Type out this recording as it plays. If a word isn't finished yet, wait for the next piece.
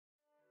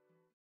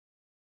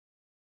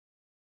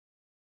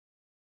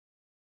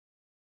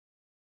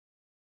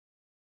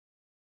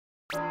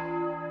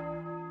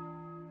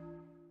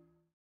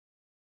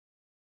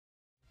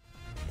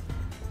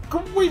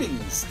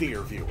Greetings,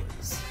 dear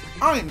viewers.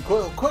 I'm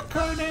Quill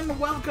Quickcard, and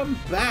welcome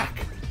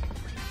back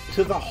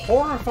to the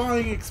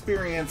horrifying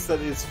experience that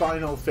is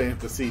Final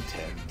Fantasy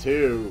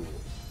X-2.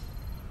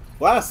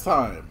 Last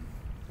time,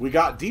 we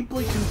got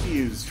deeply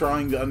confused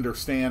trying to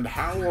understand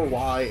how or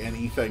why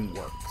anything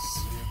works.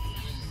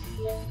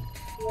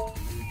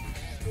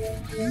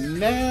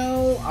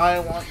 Now I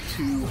want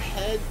to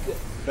head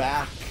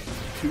back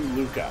to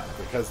Luca,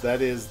 because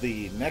that is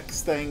the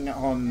next thing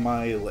on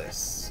my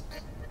list.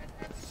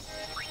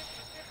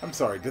 I'm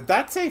sorry, did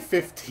that say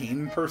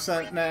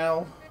 15%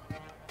 now?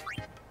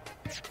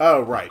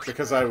 Oh, right,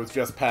 because I was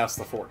just past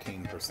the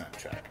 14%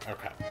 check.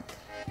 Okay.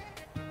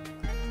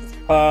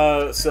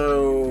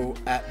 So,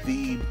 at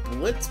the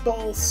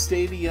Blitzball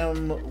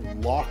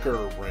Stadium locker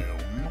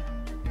room,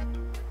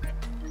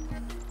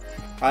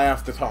 I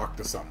have to talk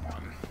to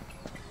someone.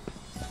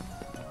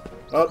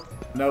 Oh,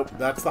 nope,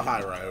 that's the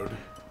high road.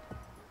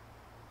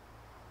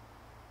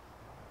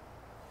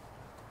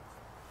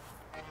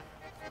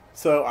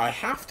 So I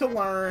have to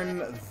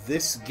learn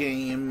this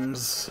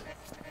game's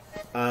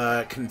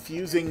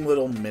confusing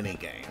little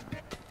minigame,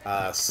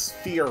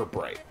 Sphere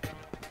Break,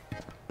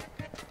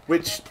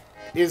 which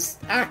is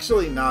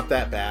actually not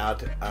that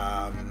bad.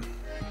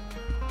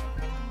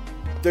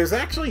 There's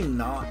actually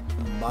not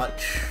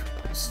much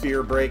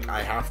Sphere Break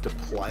I have to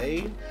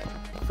play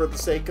for the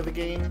sake of the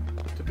game,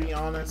 to be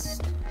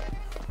honest.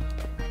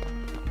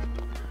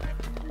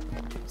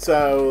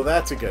 So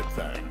that's a good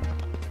thing.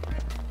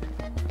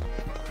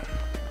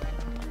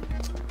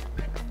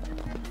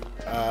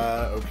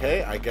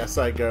 Okay, I guess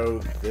I go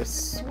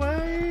this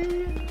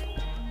way?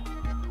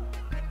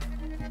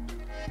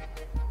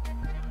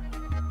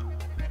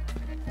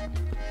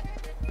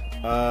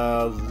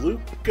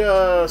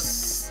 Luca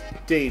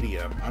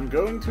Stadium. I'm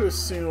going to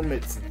assume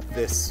it's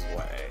this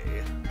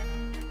way.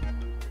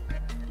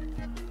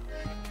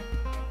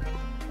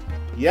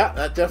 Yeah,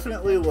 that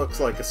definitely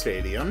looks like a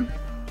stadium.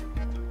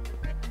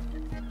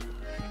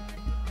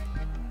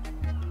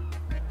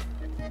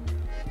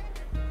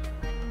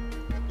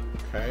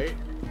 Okay.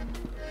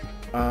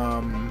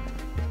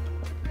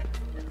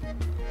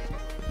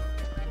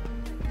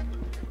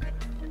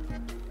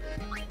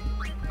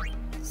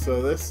 So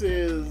this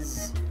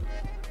is...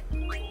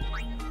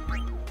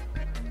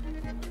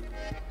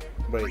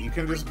 Wait, you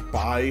can just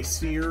buy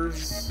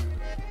spheres?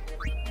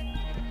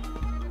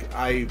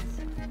 Okay,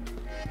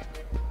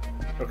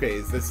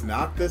 is this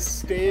not this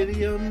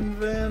stadium,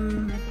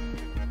 then?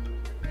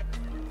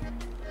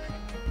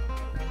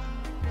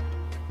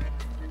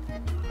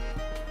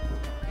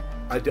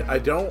 I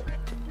don't...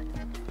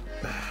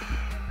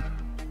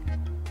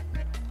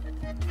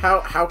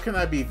 How can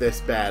I be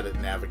this bad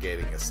at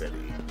navigating a city?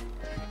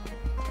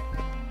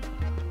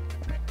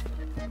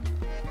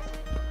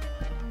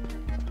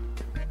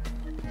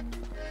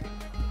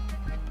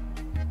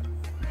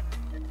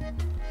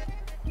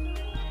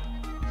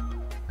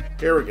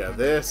 Here we go.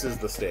 This is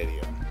the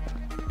stadium.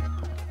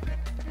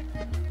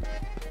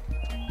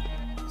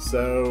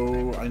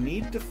 So, I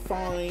need to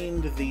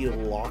find the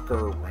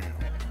locker room.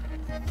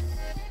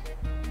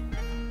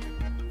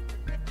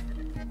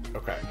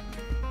 Okay.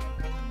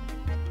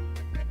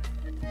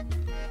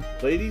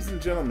 Ladies and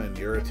gentlemen,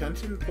 your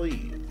attention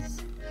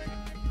please.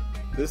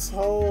 This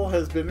hall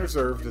has been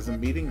reserved as a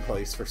meeting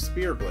place for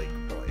Sphere Break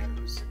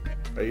players.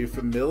 Are you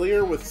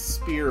familiar with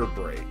Sphere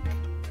Break?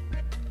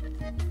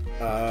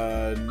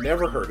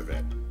 Never heard of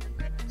it.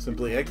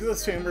 Simply exit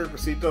this chamber and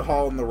proceed to the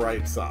hall on the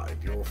right side.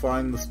 You will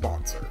find the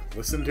sponsor.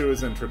 Listen to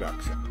his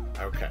introduction.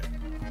 Okay.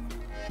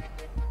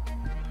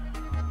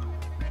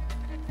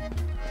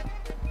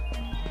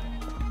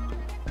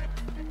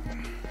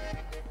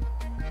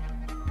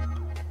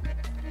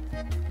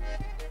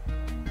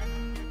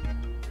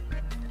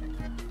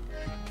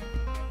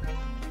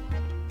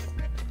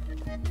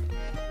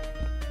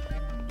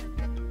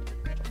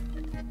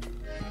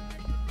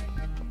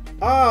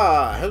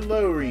 Ah,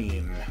 hello,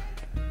 Reen.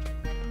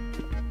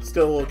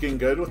 Still looking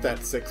good with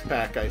that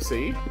six-pack, I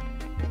see.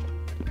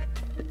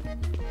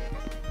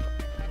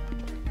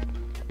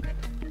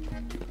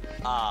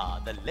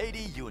 Ah, the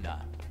Lady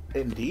Yuna.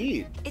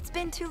 Indeed. It's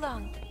been too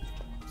long.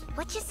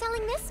 What you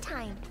selling this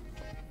time?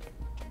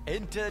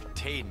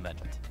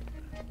 Entertainment.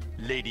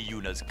 Lady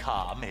Yuna's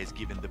calm has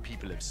given the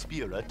people of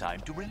Spira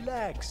time to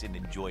relax and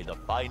enjoy the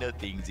finer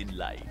things in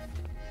life.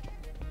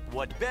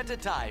 What better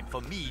time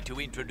for me to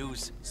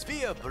introduce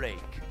Sphere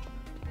Break?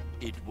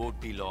 It won't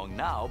be long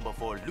now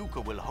before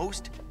Luca will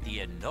host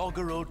the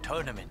inaugural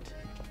tournament.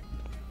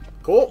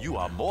 Cool. You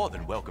are more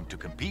than welcome to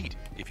compete,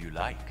 if you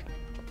like.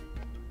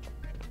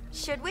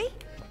 Should we?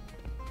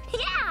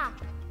 Yeah!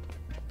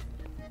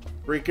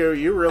 Riku,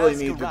 you really Ask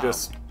need to around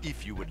just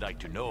if you would like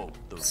to know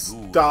the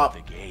rules stop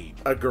of the game.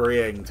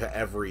 agreeing to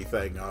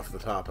everything off the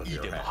top of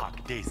your Idem head.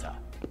 hoc desa.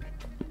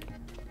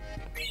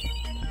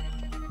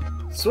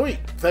 Sweet!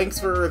 Thanks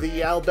for the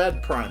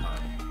Bhed primer.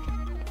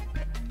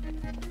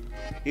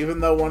 Even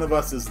though one of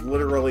us is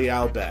literally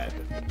Bhed.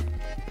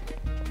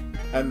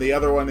 And the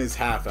other one is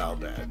half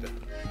Bhed.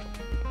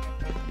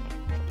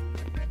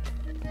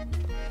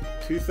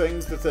 2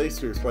 things to say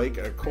spheres, like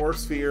a core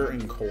sphere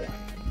and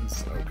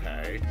coins.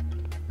 Okay.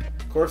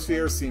 Core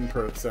spheres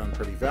sound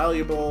pretty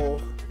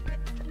valuable.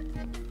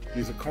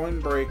 Use a coin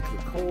break the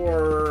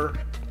core.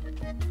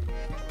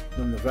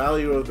 Then the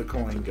value of the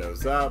coin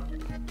goes up.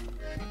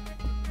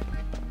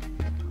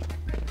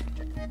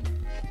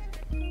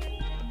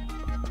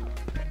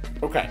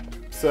 Okay,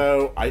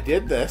 so I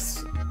did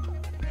this.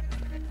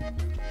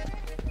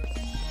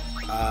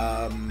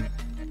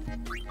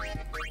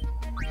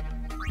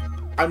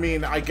 I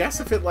mean, I guess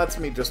if it lets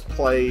me just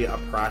play a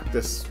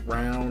practice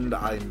round,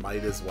 I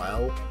might as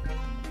well.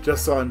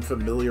 Just so I'm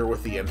familiar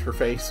with the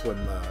interface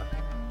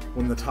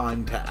when the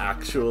time to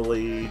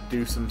actually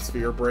do some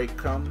sphere break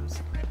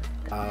comes.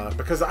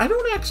 Because I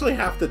don't actually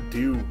have to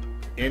do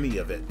any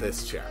of it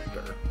this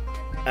chapter,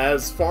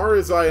 as far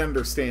as I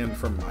understand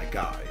from my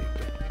guide.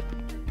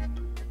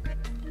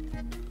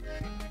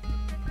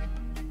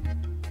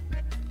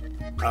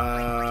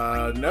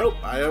 Nope,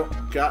 I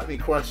don't got any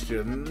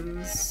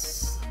questions.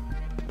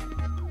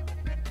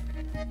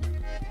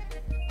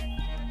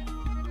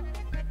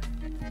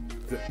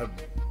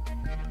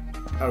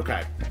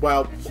 Okay,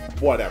 well,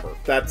 whatever.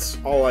 That's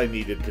all I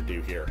needed to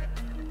do here.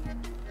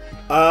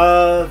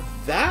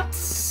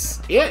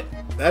 That's it.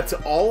 That's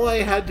all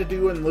I had to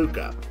do in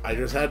Luca. I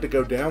just had to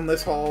go down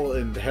this hall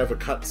and have a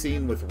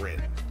cutscene with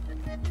Rin.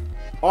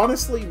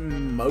 Honestly,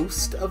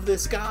 most of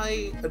this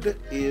guide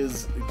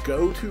is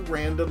go to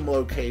random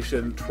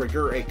location,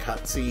 trigger a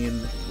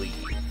cutscene,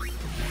 leave.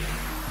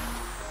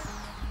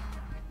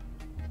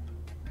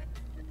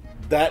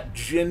 That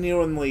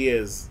genuinely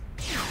is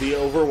the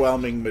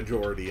overwhelming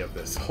majority of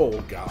this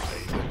whole guide.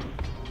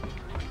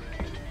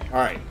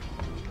 Alright.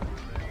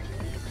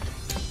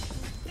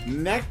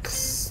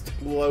 Next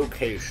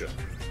location.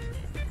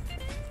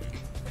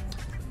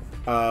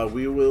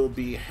 We will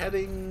be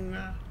heading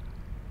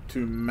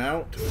to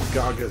Mount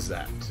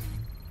Gagazet.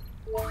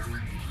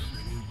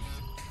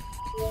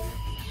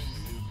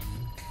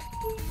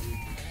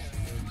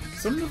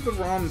 Some of the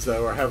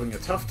Ronzo are having a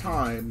tough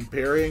time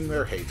burying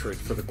their hatred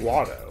for the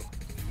Guado.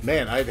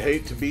 Man, I'd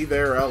hate to be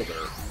their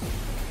elder.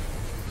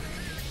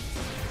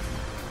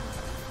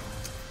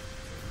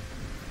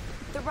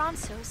 The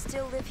Ronsos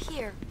still live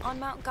here, on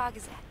Mount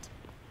Gagazet.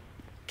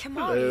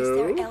 Kimari is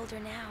their elder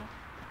now,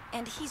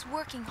 and he's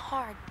working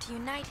hard to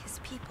unite his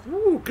people.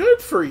 Ooh,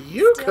 good for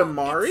you, Still,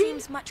 Kimari! It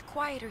seems much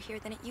quieter here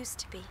than it used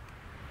to be.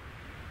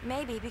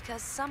 Maybe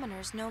because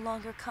summoners no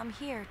longer come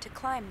here to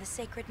climb the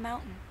sacred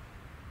mountain.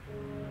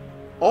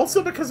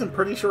 Also because I'm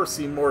pretty sure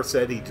Seymour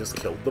said he just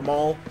killed them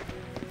all.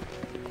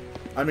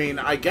 I mean,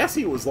 I guess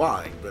he was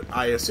lying, but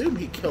I assume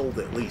he killed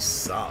at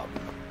least some.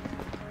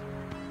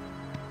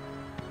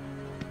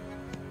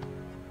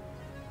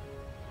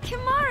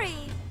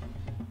 Kimari!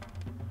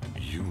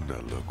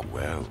 Yuna look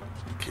well.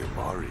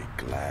 Kimari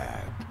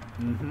glad.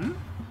 Mm-hmm.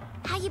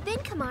 How you been,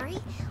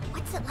 Kimari?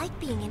 What's it like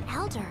being an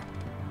elder?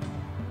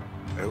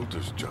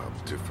 Elder's job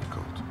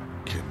difficult.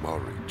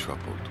 Kimari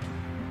troubled.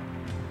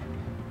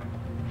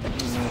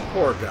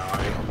 Poor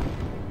guy.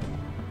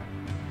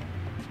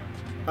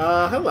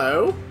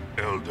 Hello?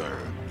 Elder,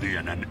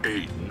 Leon and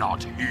Aid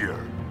not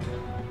here.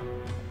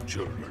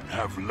 Children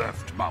have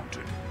left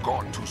mountain,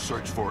 gone to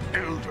search for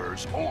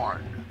Elder's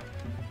horn.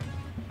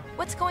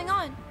 What's going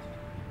on?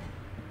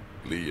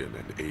 Leon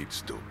and Aid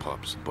still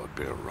pups, but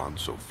bear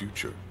Ronso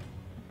future.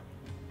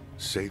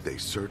 Say they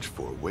search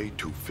for a way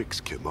to fix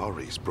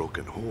Kimari's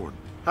broken horn.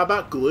 How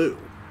about glue?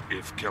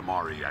 If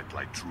Kimari act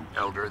like true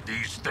Elder,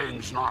 these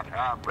things not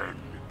happen.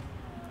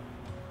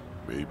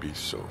 Maybe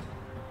so.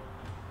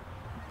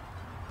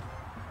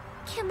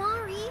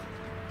 Kimari?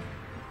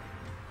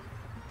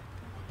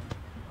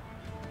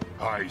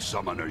 High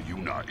Summoner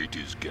Yuna, it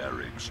is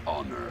Garrick's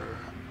honor.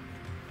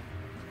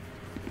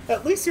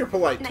 At least you're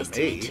polite Nice to to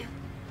meet me. you.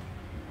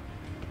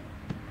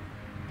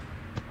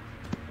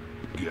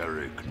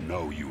 Garrick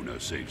know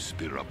Yuna saved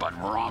Spira, but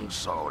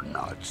Ronso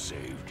not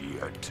saved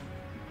yet.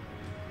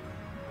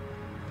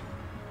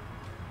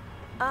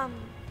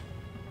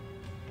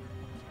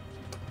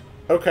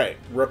 Okay,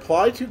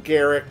 reply to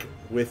Garrick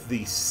with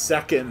the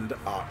second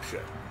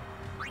option.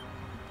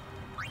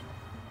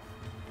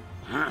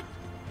 Huh?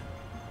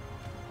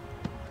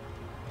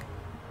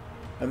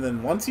 And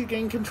then once you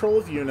gain control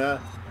of Yuna,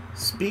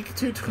 speak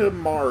to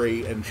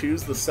Kimari and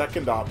choose the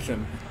second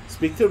option.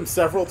 Speak to him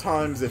several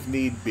times if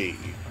need be.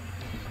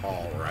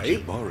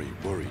 Alright. Kimari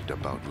worried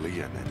about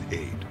Leon and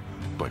Aid,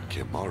 but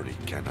Kimari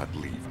cannot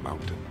leave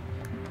mountain.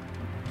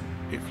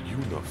 If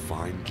Yuna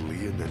find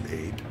Leon and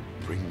Aid,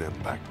 bring them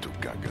back to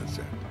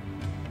Gagazet.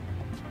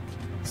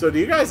 So do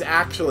you guys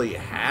actually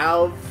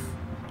have,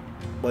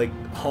 like,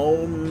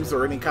 homes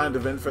or any kind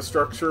of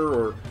infrastructure,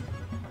 or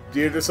do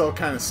you just all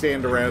kind of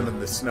stand around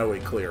in the snowy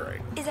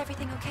clearing? Is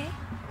everything okay?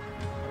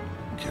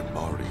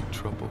 Kimari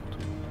troubled.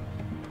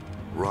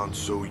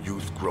 Ronso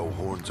youth grow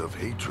horns of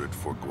hatred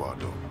for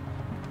Guado.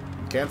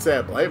 Can't say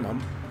I blame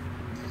them.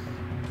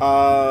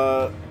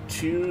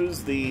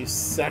 Choose the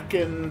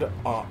second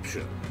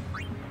option.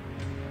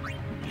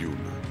 Yuna.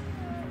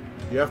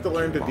 You have to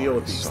learn to deal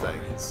with these Kimari sorry.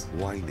 things.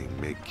 Whining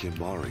make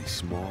Kimari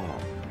small.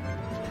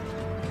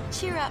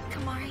 Cheer up,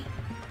 Kamari.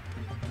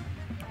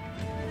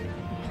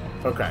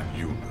 Okay.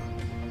 Yuna,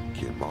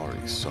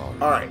 Kimari, sorry.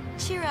 Alright.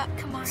 Cheer up,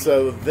 Kamari.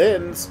 So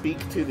then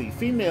speak to the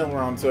female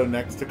Ronso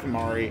next to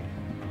Kamari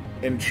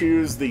and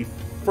choose the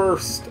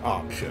first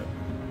option.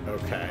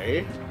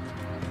 Okay.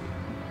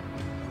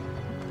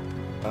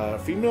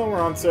 Female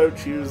Ronso,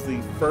 choose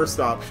the first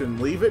option.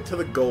 Leave it to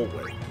the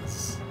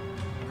Gullwings.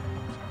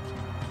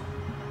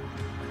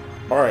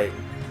 Alright.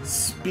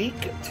 Speak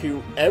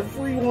to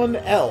everyone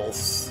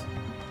else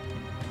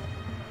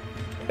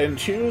and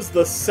choose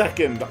the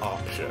second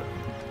option.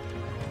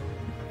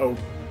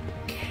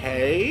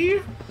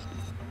 Okay.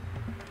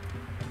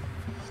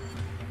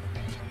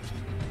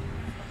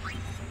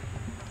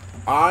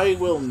 I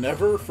will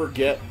never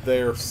forget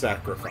their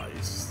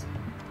sacrifice.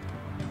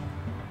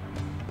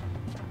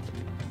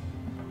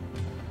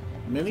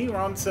 Many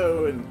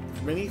Ronso and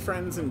many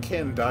friends and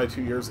kin died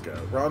 2 years ago.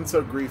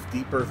 Ronso grief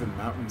deeper than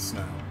mountain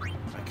snow.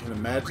 I can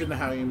imagine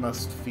how you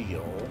must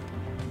feel.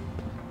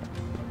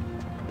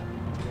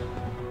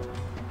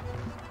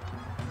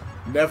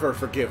 Never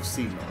forgive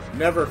Seymour.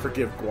 Never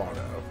forgive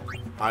Guado.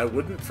 I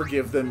wouldn't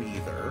forgive them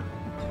either.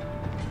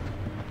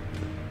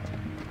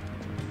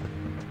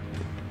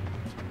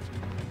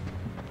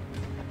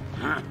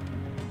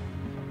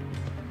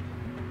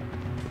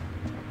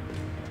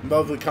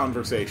 Lovely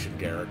conversation,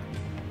 Garrett.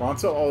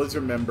 Ronso always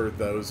remember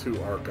those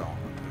who are gone.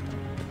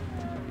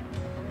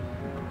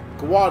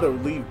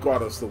 Guado, leave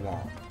Guados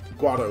alone.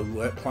 Guado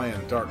let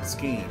plan dark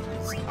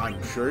schemes.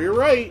 I'm sure you're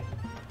right.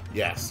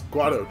 Yes,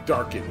 Guado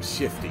dark and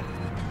shifty.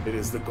 It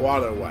is the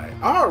Guado way.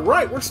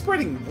 Alright, we're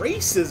spreading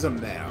racism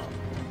now.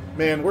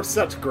 Man, we're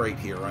such great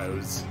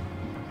heroes.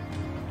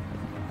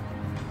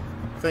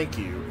 Thank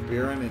you,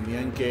 Biren and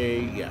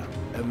Yenke. Yeah,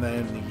 and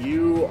then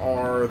you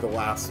are the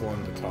last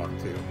one to talk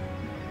to.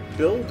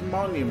 Build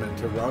monument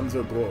to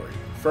Ronso glory.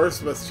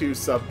 First, let's choose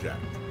subject.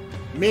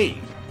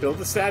 Me.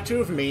 Build a statue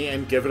of me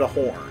and give it a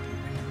horn.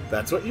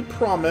 That's what you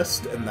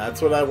promised, and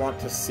that's what I want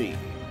to see.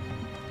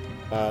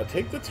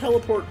 Take the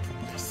teleport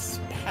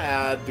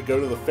pad to go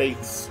to the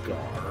Faith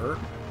Scar.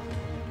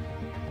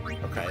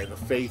 Okay, the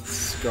Faith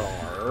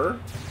Scar.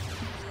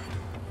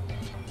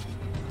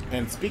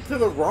 And speak to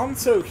the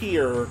Ronso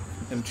here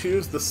and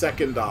choose the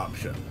second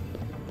option.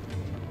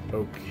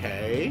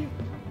 Okay.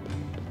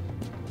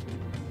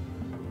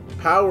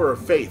 Power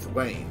of Faith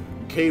wane.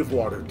 Cave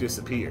water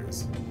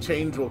disappears.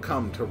 Change will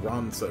come to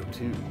Ronso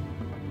too.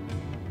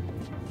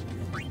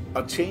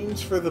 A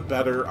change for the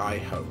better, I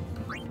hope.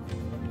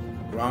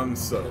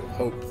 Ronso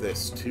hope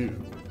this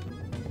too.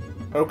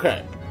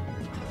 Okay.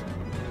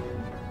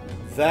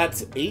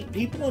 That's 8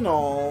 people in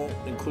all,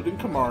 including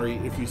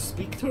Kamari. If you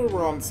speak to a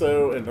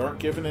Ronso and aren't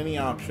given any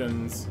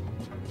options...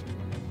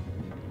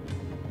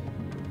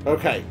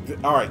 Okay,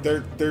 alright,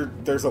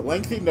 there's a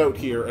lengthy note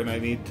here, and I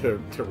need to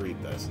read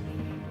this.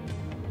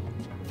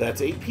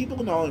 That's 8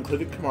 people in all,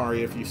 including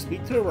Kamari. If you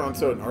speak to a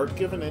Ronso and aren't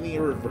given any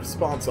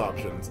response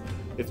options,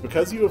 it's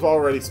because you have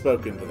already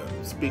spoken to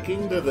them.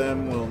 Speaking to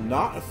them will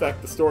not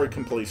affect the story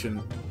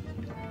completion,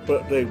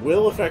 but they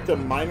will affect a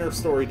minor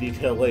story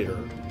detail later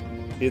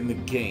in the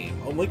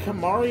game. Only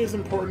Kamari is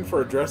important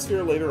for a dress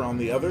sphere later on.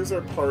 The others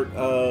are part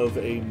of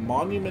a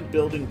monument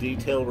building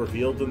detail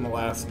revealed in the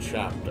last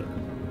chapter.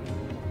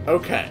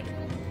 Okay.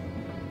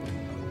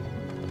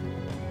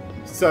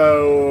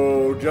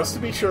 So, just to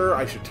be sure,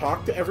 I should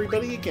talk to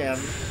everybody again,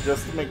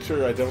 just to make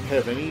sure I don't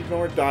have any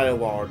more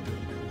dialogue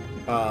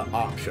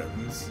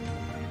options.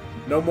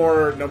 No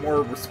more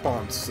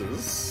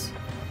responses.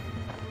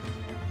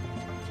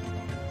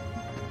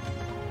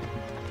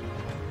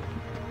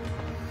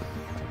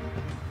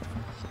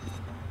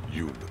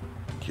 Yuna,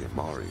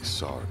 Kimari,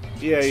 sorry.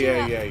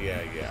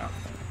 Yeah.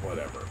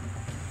 Whatever.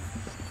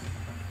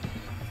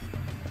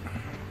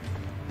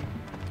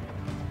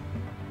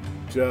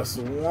 Just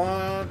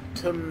want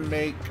to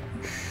make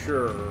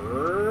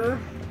sure.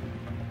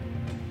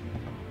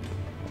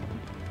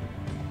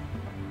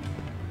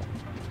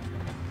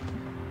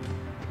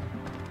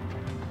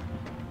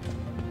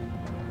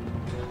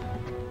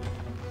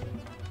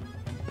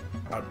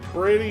 I'm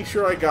pretty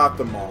sure I got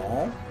them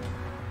all.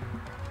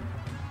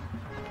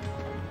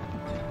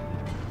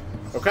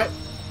 Okay.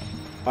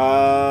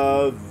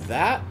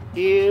 That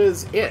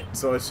is it.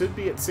 So I should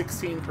be at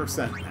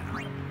 16% now.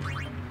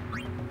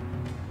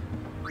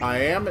 I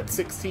am at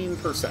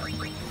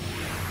 16%.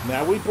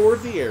 Now we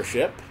board the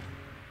airship.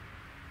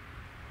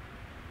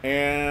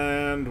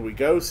 And we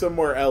go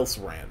somewhere else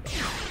random.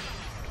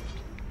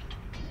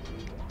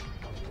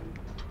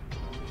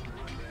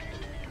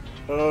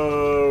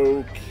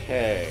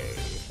 Okay.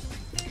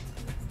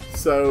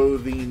 So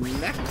the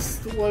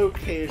next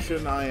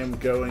location I am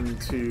going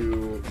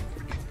to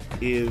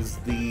is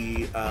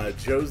the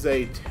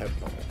Jose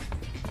Temple.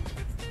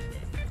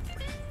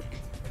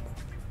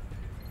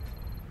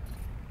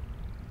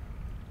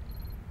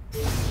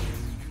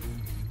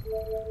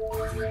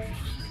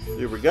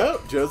 Here we go,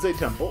 Jose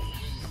Temple.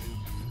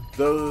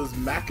 Those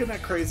Machina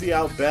Crazy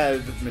Al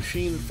Bhed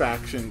machine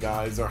faction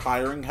guys are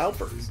hiring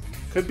helpers.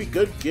 Could be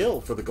good gil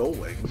for the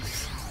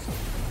Gullwings.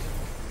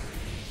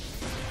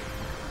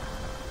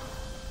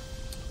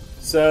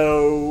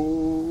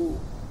 So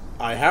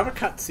I have a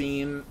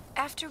cutscene.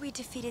 After we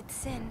defeated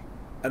Sin,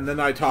 And then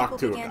I talked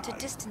to people a began guy. to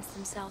distance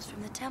themselves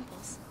from the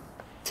temples.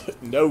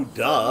 No, For a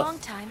duh. long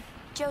time,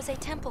 Jose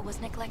Temple was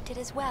neglected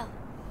as well.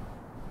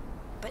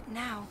 But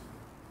now,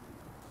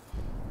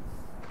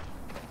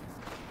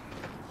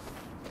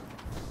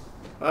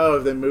 Oh,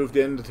 have they moved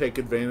in to take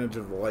advantage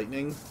of the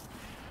lightning?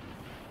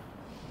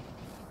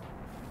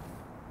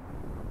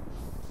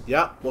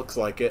 Yep, looks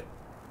like it.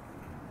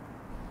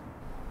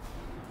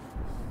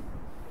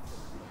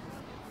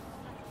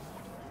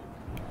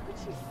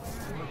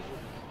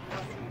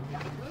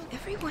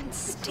 Everyone's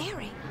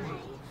staring.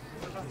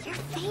 You're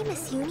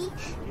famous, Uni.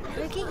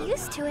 You'll get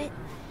used to it.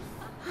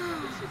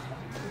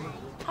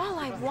 all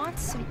I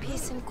want's some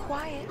peace and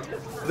quiet.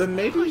 Then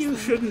maybe you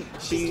shouldn't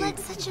She's be led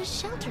such a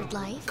sheltered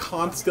life.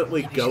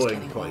 constantly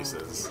going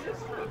places.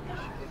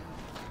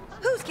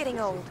 Who's getting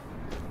old?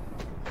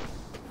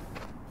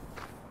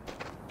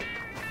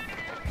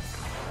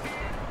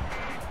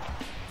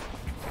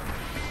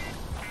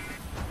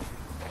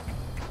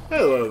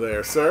 Hello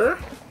there, sir.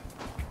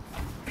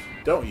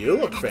 Don't you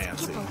look That's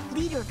fancy? Gipple,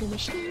 leader of the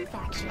machine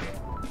faction.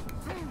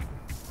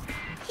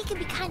 He can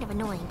be kind of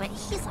annoying, but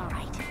he's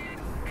alright.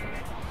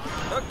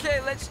 Okay,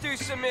 let's do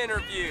some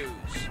interviews.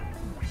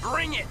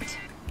 Bring it!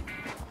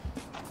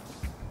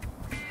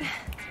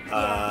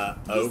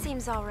 He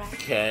seems alright.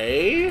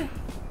 Okay.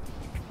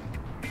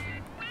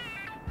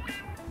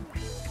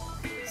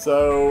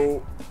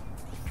 So,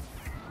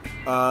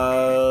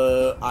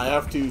 I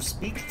have to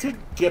speak to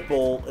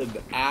Gipple and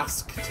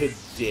ask to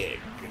dig.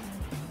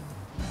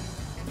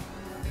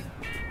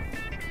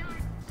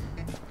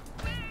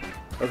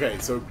 Okay,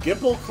 so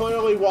Gipple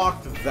clearly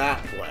walked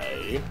that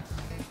way.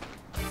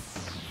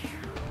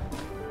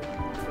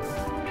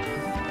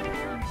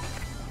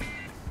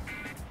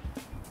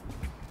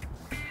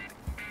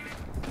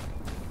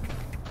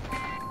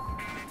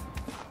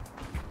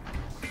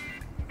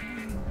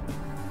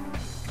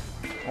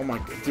 Oh my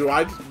god, do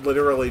I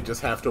literally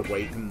just have to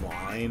wait in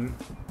line?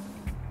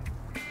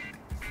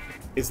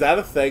 Is that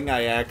a thing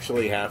I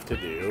actually have to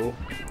do?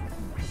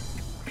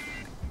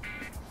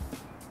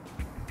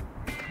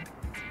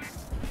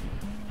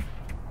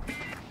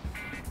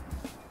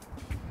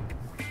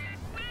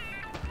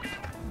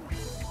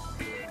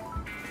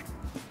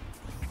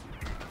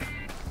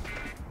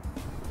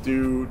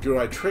 Do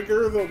I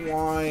trigger the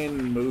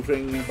line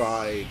moving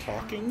by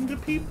talking to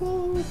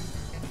people?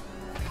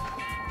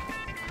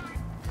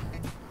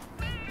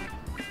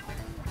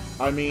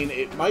 I mean,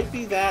 it might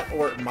be that,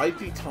 or it might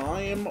be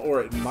time,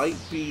 or it might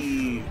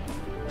be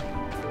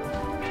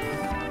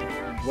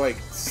like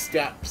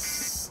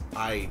steps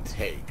I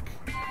take.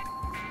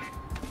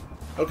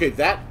 Okay,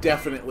 that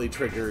definitely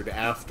triggered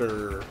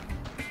after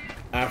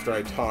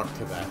I talked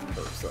to that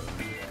person.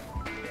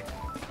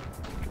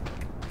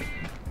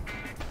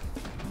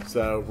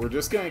 So, we're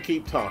just gonna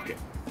keep talking.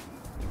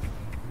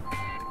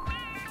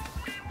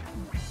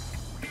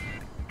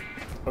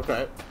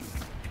 Okay.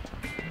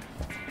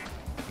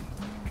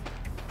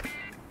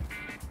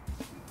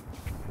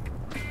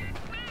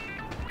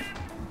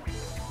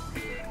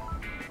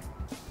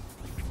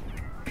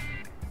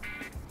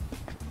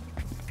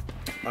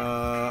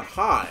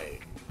 Hi.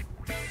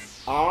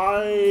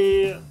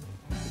 I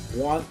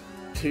want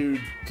to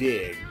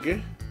dig.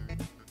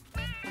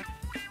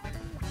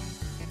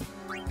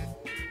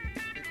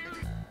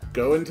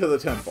 Go into the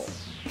temple.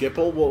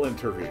 Gipple will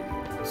interview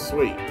you.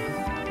 Sweet.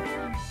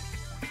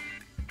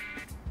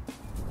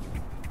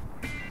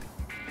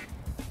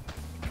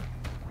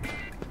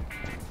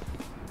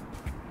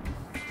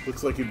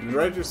 Looks like you've been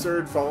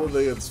registered. Follow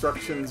the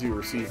instructions you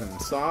receive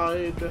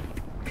inside.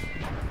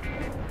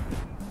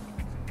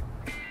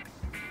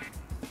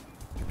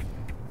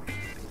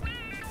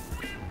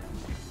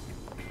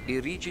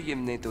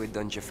 Irigium neto e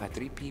dungeon fa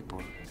 3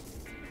 people.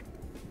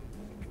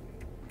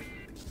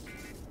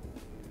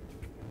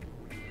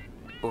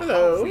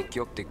 Hello. We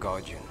killed the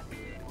guardian.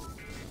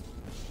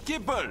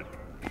 Gipple!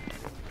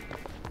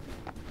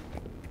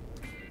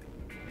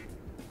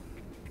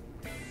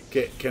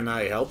 Can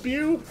I help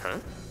you? Huh?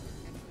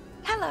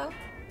 Hello.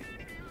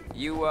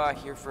 You,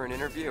 here for an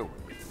interview?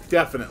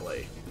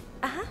 Definitely.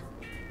 Uh-huh.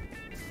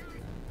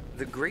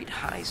 The Great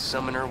High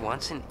Summoner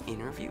wants an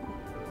interview?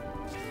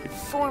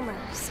 Former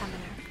summoner.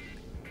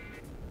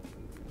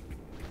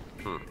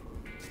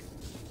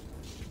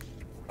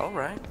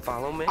 Alright,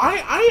 follow me.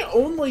 I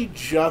only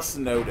just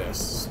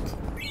noticed.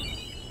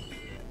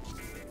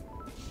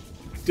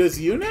 Does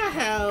Yuna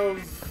have...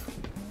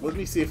 Let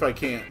me see if I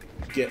can't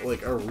get,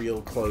 like, a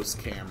real close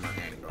camera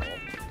angle.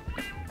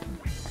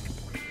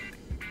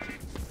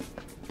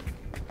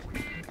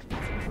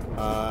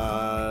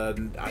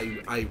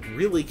 I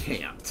really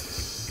can't.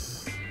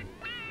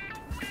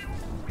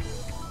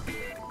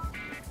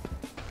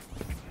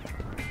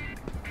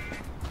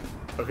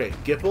 Okay,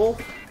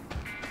 Gipple?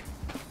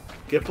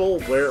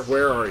 Gipple,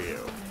 where are you?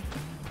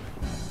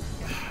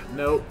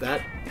 Nope,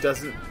 that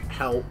doesn't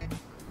help.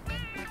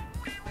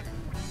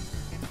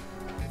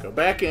 Go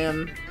back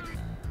in.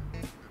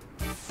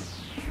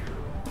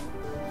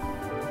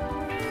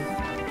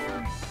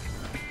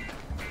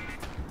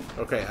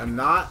 Okay, I'm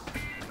not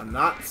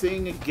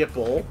seeing a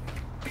Gipple.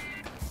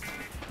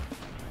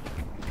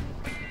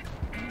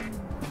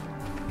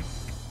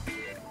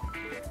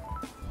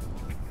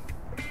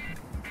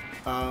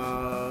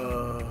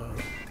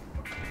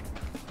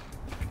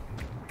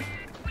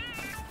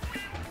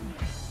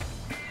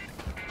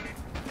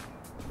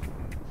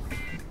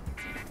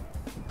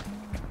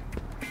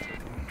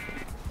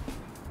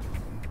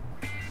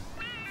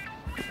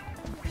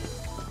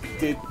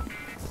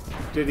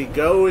 Did he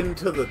go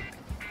into the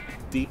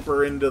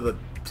deeper into the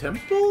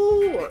temple?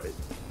 Or,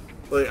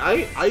 like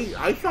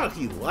I thought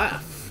he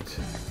left.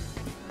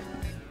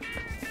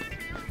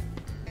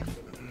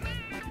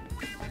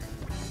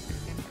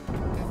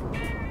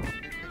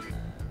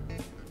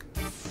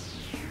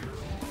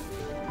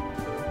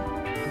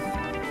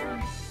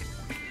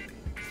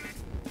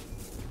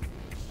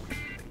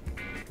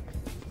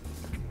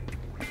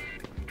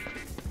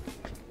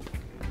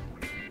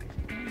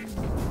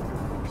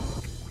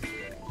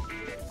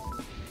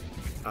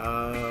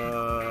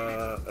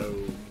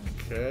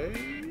 Okay.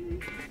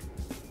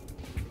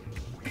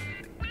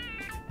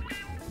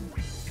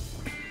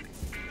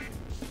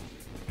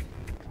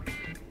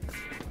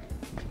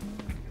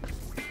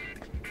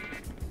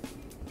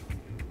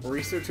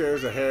 Researcher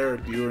is a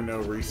hair, you are no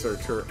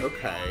researcher.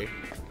 Okay.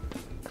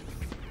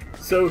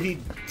 So he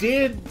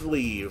did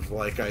leave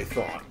like I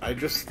thought.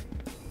 It's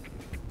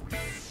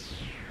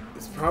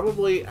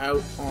probably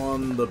out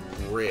on the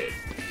bridge.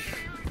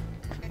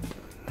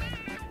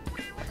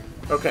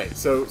 Okay,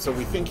 so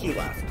we think he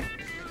left.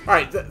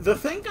 Alright, the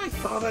thing I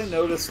thought I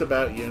noticed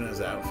about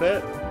Yuna's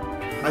outfit,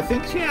 I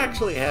think she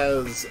actually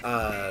has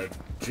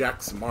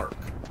Jack's mark.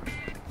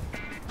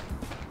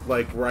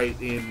 Like right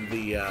in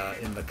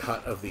the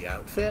cut of the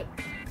outfit.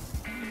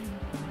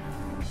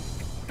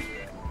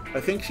 I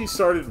think she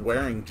started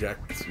wearing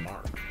Jack's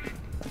mark.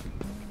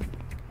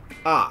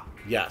 Ah,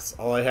 yes,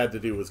 all I had to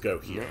do was go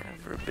here.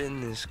 Never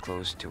been this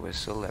close to a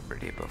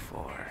celebrity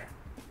before.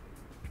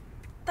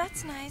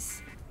 That's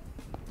nice.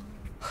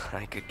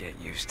 I could get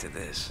used to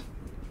this.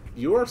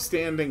 You are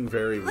standing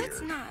very weird.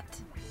 Let's not.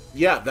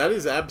 Yeah, that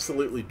is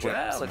absolutely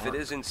Jack's Well, if mark.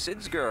 it isn't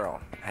Sid's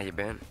girl. How you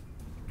been?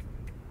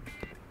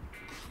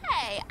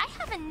 Hey, I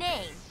have a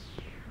name.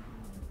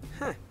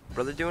 Huh.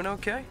 Brother doing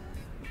okay?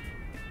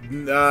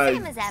 Same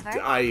as ever.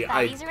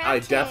 Buddies around I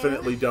too.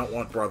 definitely don't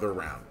want brother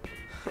around.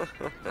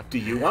 Do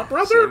you want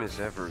brother? Same as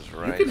ever is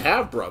right. You can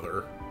have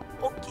brother.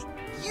 Okay,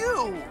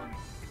 you!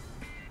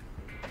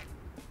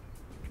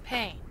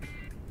 Payne.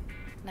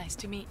 Nice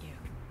to meet you.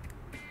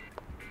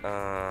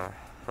 Huh?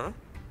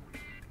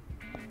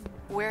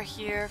 We're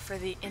here for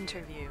the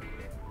interview.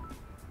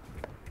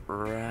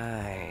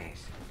 Right.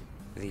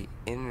 The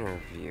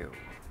interview.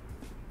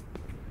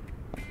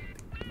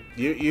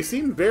 You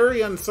seem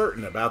very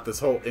uncertain about this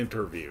whole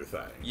interview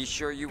thing. You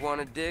sure you want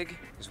to dig?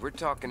 Because we're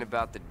talking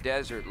about the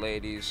desert,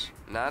 ladies.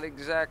 Not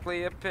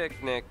exactly a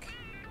picnic.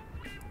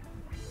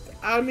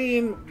 I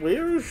mean,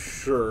 we're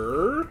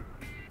sure.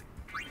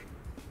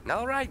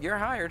 All right, you're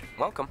hired.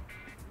 Welcome.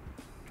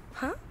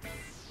 Huh?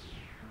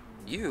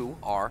 You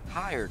are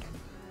hired.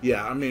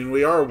 Yeah, I mean,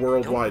 we are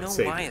worldwide Don't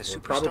know why a saviors.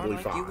 We're superstar probably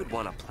like fine. you would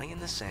want to play in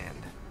the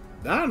sand.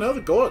 I don't know,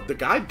 the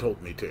guide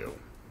told me to.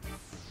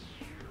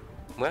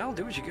 Well,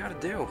 do what you gotta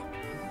do.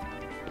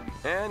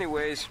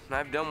 Anyways,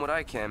 I've done what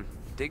I can.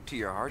 Dig to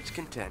your heart's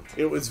content.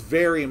 It was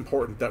very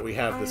important that we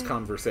have this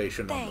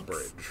conversation on the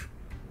thanks. bridge.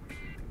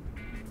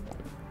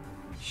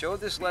 Show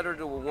this letter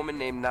to a woman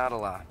named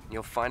Nadala.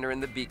 You'll find her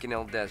in the Beacon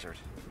Hill Desert.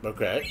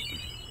 Okay.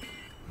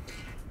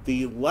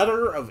 The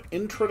letter of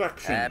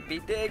introduction. Happy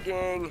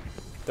digging!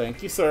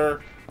 Thank you,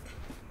 sir.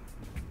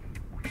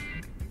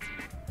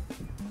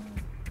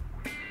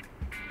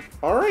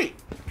 Alright.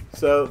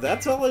 So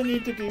that's all I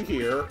need to do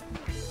here.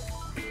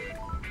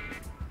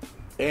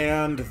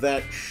 And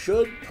that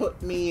should put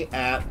me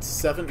at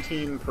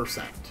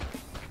 17%.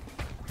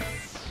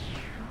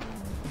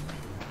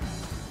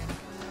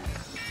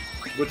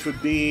 Which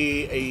would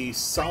be a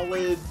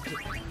solid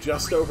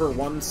just over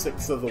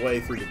 1/6 of the way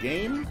through the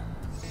game.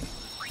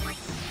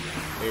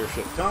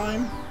 Airship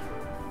time.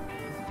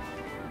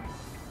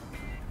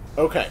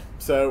 Okay,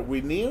 so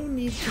we now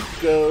need to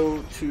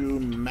go to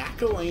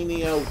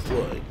Macalania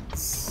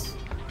Woods.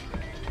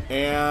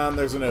 And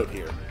there's a note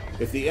here.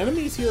 If the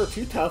enemies here are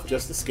too tough,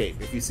 just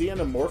escape. If you see an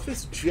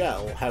amorphous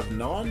gel, have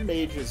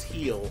non-mages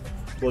heal,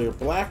 while your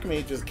black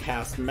mages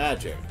cast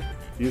magic.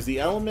 Use the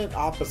element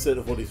opposite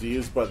of what is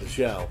used by the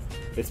gel.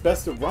 It's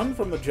best to run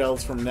from the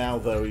gels from now,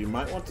 though. You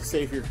might want to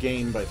save your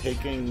gain by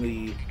taking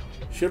the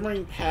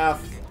shimmering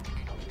path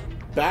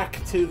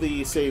back to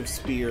the save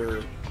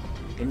spear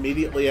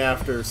immediately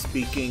after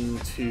speaking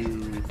to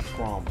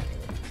Trommel.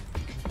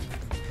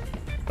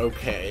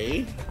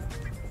 Okay.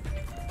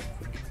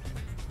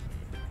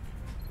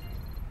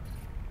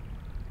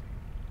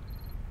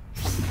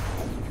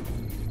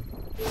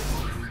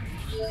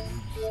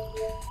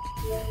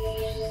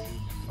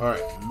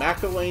 Alright,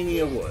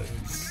 Macalania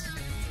Woods.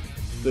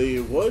 The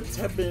woods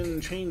have been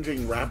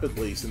changing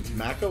rapidly since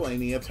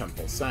Macalania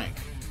Temple sank.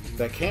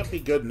 That can't be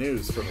good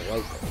news for the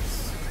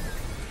locals.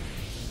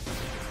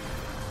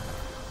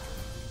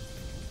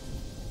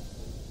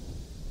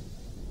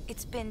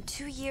 It's been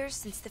 2 years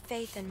since the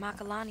faith in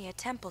Makalania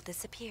Temple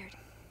disappeared.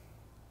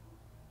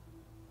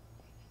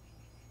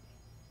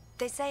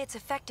 They say it's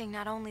affecting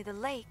not only the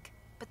lake,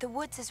 but the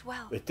woods as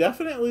well. It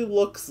definitely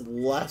looks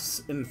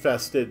less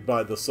infested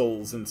by the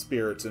souls and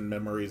spirits and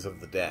memories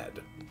of the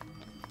dead.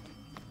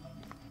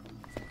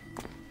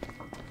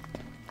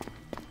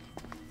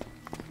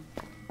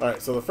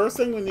 Alright, so the first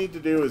thing we need to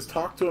do is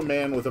talk to a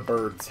man with a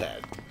bird's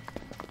head.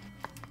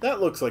 That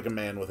looks like a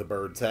man with a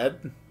bird's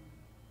head.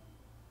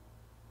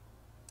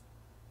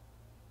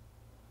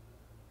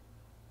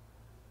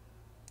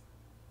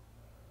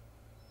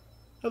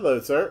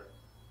 Hello, sir.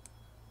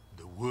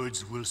 The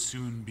woods will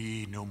soon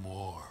be no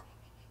more.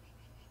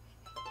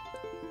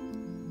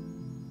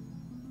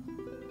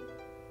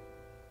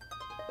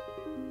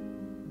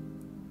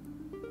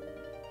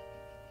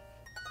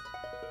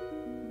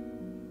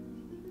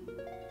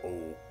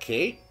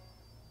 Okay.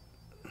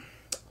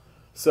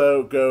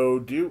 So go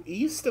due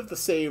east of the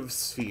save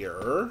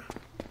sphere,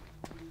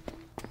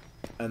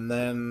 and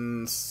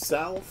then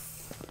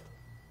south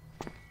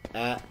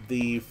at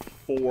the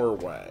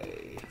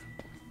four-way.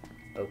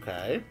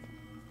 Okay.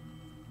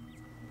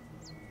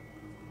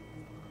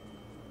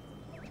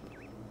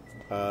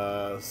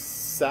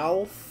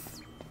 South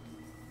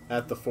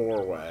at the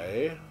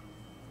four-way.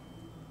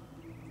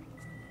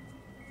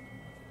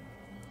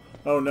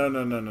 Oh, no.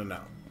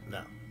 No.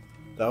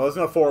 That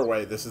wasn't a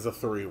four-way, this is a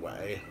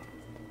three-way.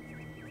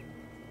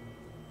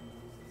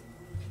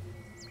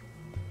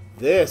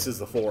 This is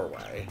the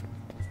four-way.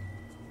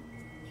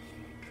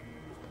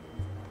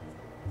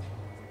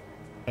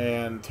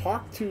 And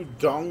talk to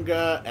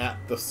Donga at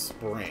the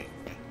spring.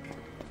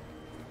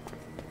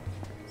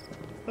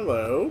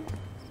 Hello.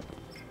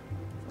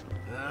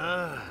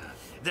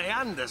 The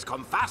end has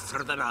come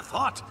faster than I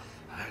thought.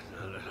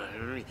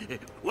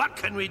 What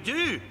can we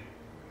do?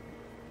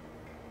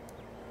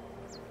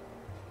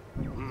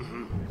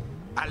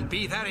 I'll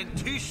be there in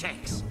 2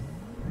 shakes.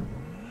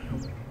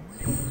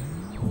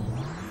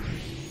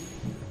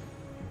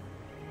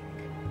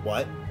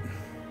 What?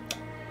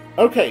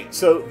 Okay,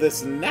 so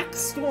this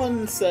next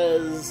one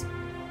says,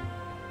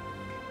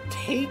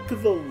 take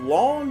the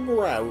long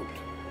route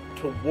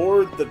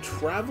toward the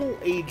travel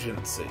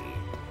agency.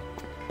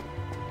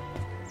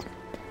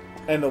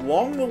 And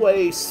along the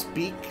way,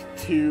 speak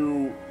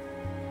to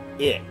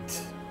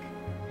it.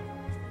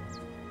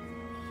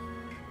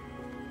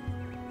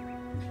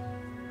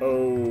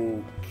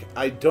 Oh,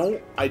 I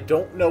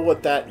don't know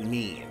what that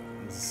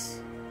means.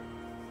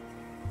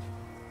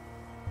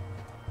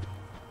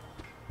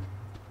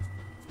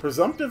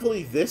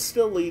 Presumptively, this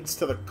still leads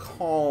to the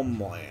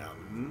Calm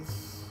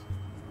Lands.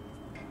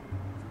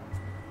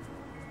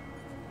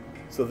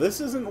 So this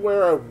isn't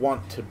where I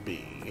want to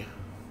be.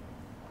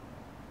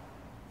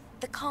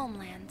 The Calm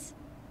Lands.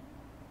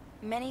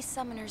 Many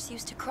summoners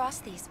used to cross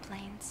these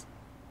plains,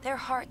 their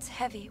hearts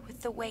heavy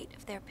with the weight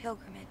of their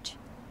pilgrimage.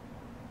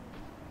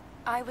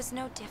 I was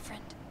no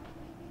different,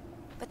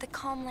 but the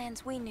Calm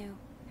Lands we knew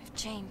have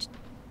changed.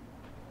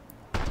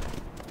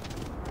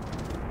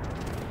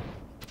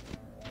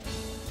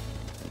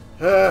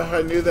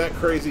 I knew that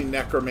crazy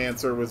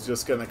necromancer was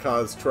just gonna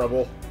cause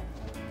trouble.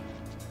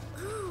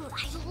 Ooh,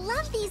 I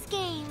love these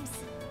games.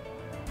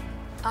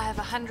 I have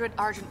 100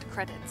 Argent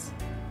credits.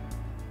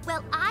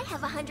 Well, I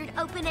have 100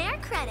 open air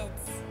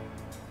credits.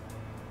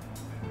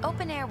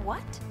 Open air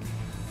what?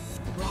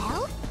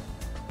 Well?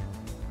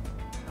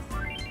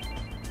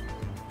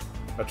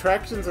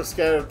 Attractions are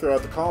scattered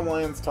throughout the Calm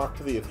Lands. Talk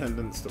to the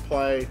attendants to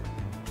play.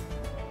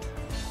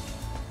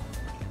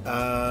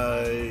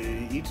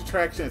 Each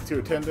attraction has 2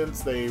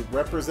 attendants. They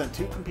represent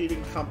 2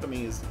 competing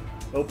companies,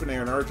 Open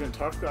Air and Argent.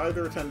 Talk to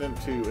either attendant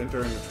to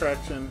enter an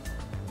attraction.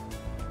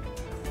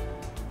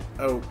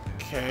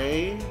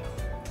 Okay.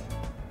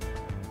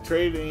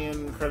 Trade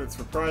in credits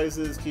for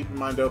prizes. Keep in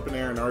mind Open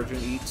Air and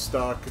Argent each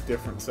stock a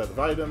different set of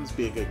items.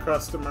 Be a good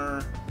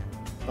customer.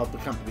 Help the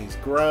companies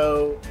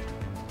grow.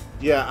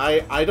 Yeah,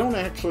 I don't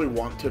actually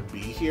want to be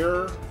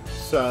here,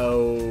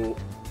 so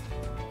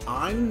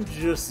I'm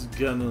just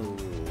gonna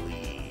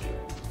leave.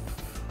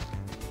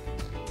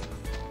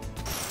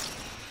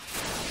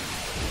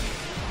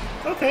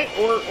 Okay,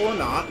 or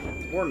not.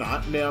 Or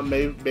not. Now,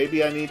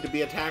 maybe I need to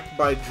be attacked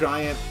by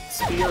giant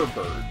spear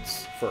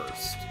birds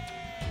first.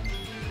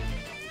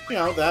 You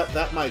know,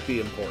 that might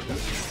be important.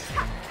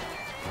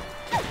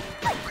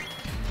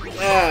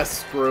 Ah,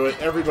 screw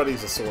it.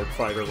 Everybody's a sword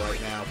fighter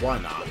right now. Why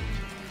not?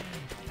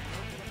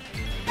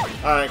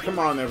 Alright, come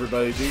on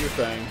everybody, do your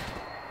thing.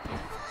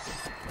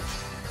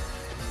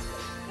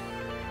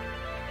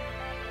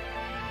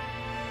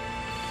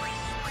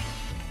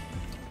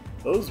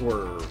 Those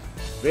were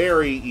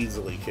very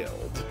easily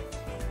killed.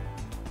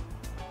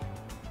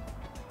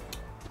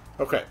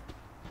 Okay.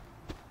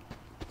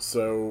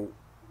 So,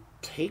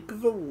 take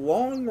the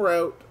long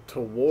route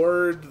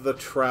toward the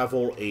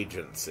travel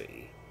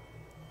agency.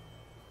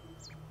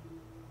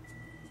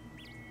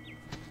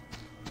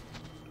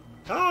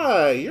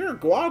 Hi, you're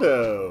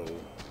Guado.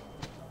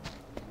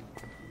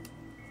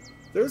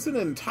 There's an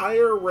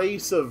entire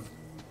race of,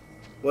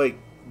 like,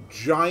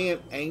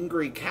 giant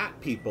angry cat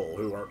people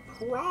who are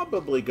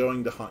probably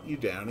going to hunt you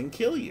down and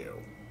kill you.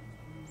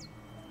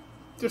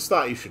 Just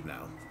thought you should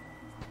know.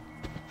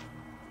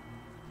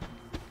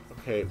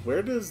 Okay,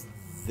 where does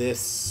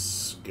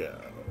this go?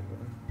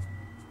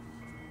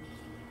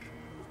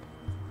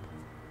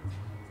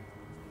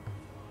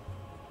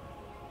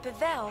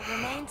 Bhed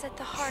remains at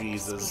the heart of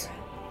Spira,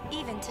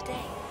 even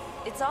today.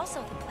 It's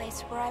also the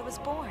place where I was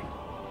born.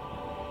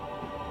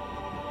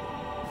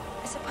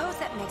 I suppose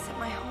that makes it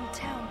my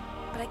hometown,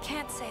 but I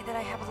can't say that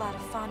I have a lot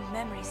of fond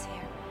memories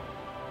here.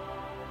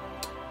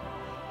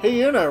 Hey,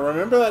 Yuna,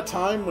 remember that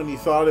time when you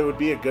thought it would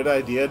be a good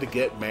idea to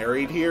get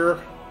married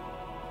here?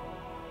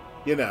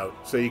 You know,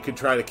 so you could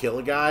try to kill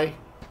a guy?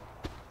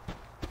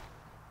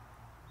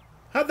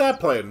 How'd that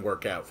plan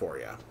work out for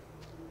you?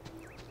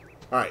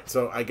 Alright,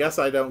 so I guess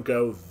I don't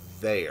go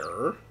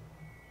there.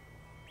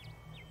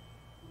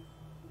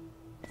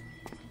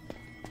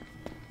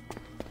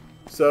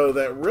 So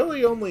that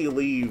really only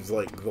leaves,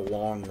 like, the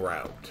long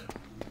route.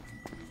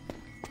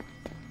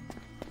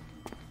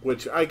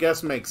 Which I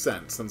guess makes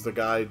sense, since the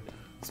guide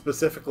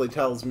specifically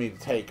tells me to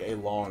take a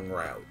long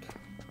route.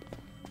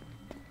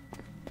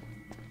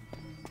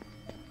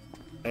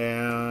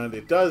 And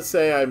it does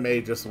say I may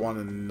just want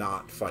to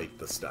not fight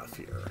the stuff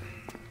here.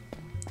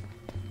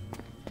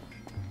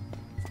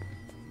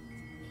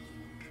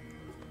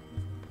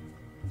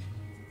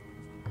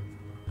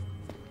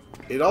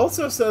 It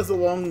also says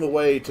along the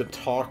way to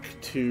talk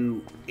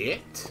to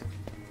it,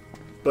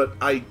 but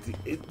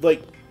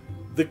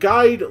the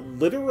guide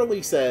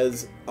literally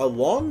says,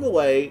 along the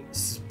way,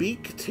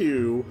 speak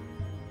to,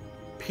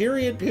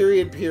 period,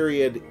 period,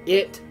 period,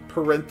 it,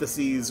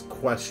 parentheses,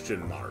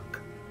 question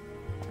mark.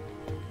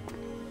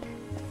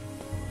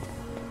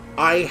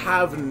 I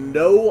have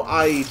no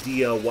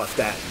idea what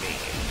that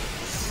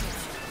means.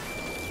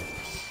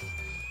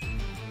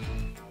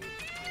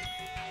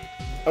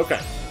 Okay.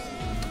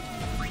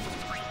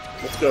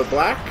 Let's go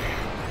black.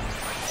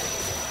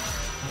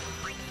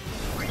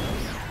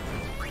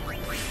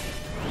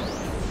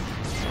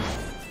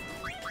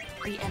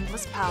 The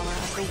endless power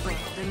of the world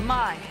in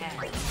my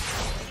hands.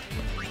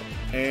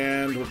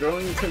 And we're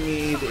going to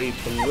need a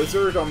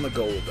blizzard on the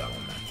gold element.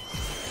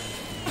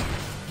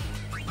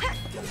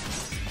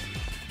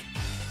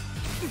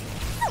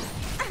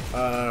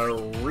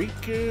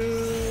 Riku.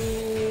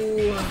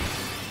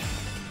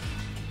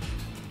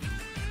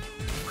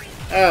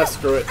 Ah,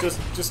 screw it.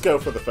 Just go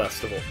for the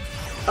festival.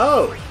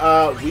 Oh,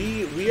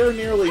 we are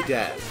nearly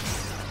dead.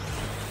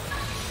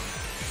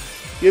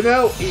 You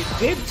know, it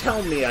did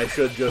tell me I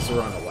should just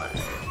run away.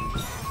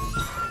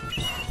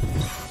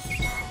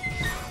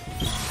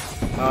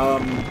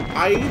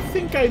 I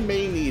think I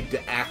may need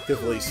to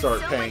actively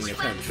start paying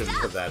attention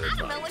to that advice. I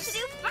don't know what to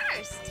do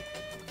first.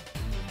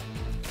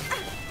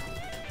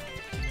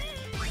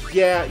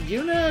 Yeah,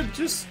 Yuna,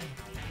 just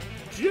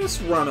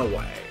run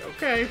away,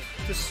 okay?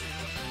 Just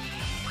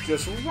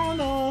run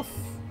off.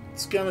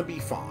 It's gonna be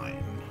fine.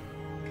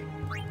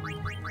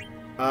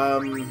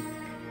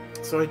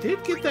 So I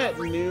did get that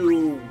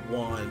new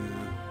one.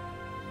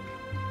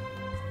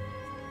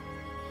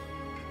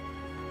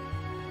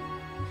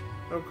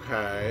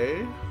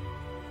 Okay.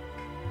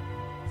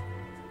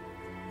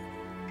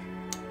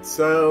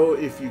 So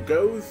if you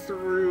go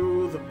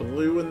through the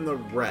blue and the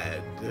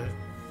red,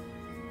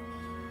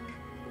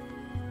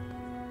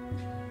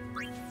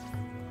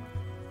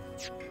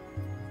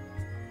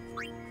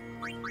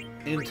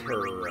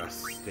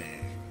 interesting.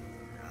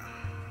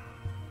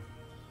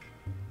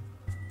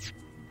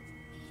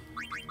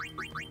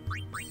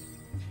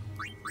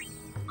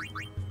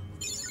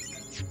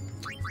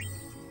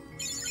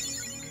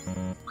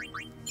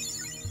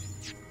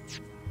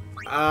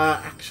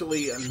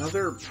 Actually,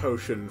 another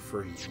potion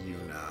for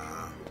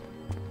Yuna.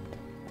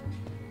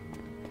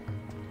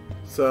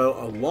 So,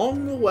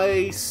 along the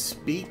way,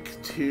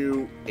 speak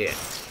to it,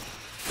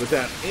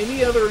 without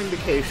any other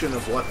indication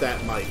of what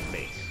that might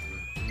mean.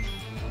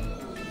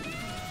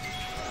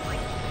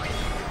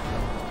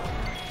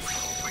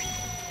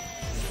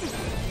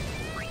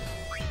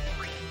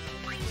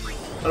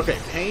 Okay,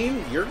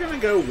 Pain, you're gonna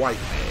go White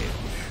Mage.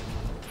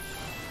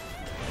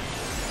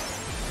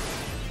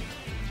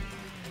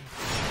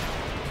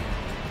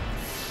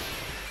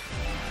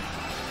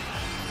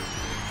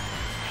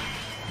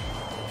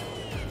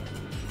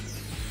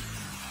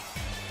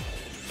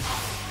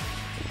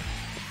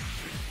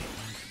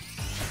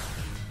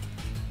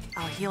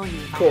 I'll heal you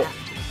if I Cool.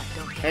 have to, but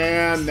don't get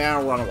And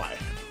now run away.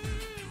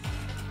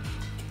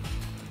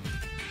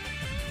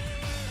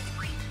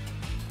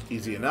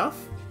 Easy enough.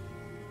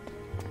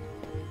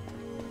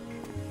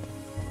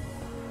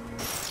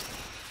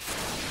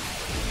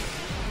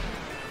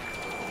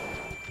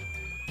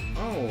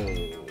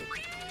 Oh.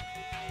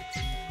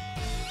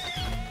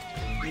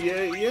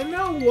 Yeah, you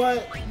know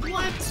what?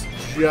 Let's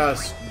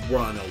just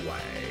run away.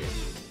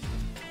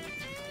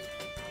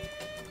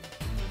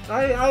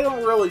 I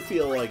don't really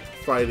feel like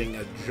fighting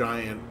a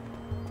giant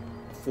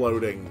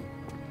floating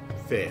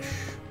fish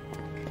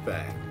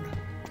thing.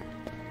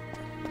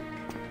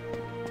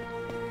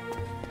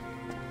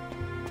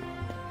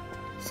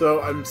 So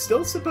I'm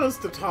still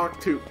supposed to talk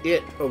to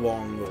it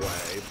along the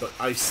way, but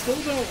I still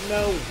don't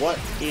know what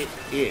it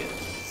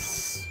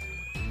is.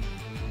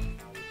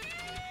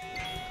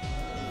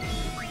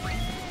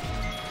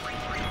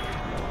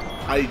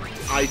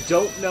 I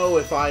don't know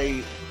if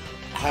I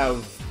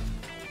have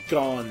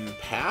gone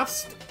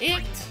past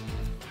it,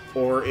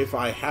 or if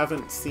I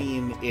haven't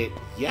seen it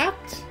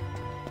yet,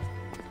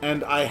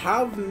 and I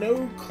have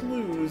no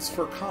clues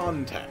for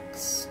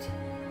context.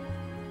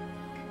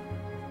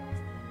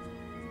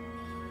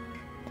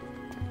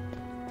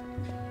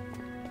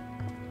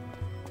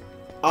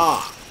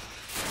 Ah.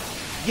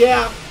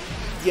 Yeah,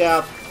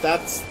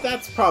 that's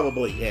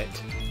probably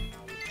it.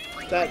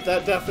 That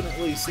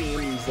definitely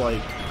seems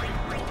like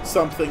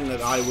something that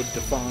I would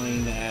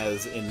define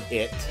as an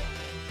it.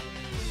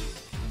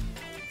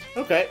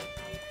 Okay.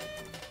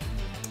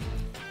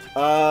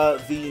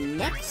 The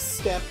next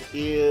step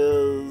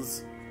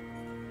is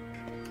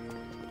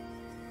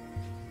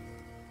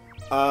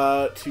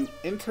to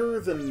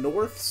enter the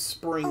North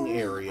Spring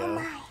area. Oh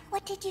my,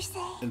 what did you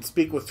say? And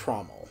speak with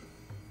Trommel.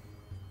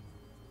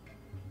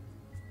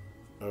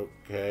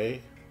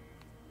 Okay.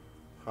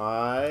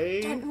 Hi.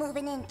 Don't move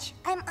an inch.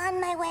 I'm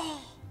on my way.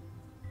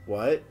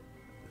 What?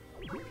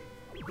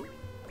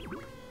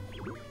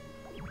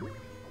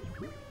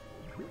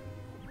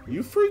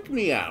 You freak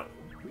me out.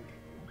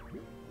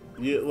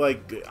 You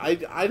like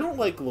I don't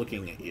like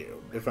looking at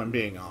you, if I'm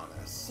being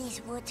honest.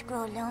 These woods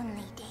grow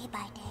lonely day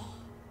by day.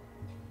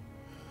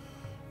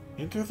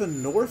 Enter the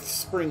North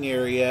Spring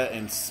area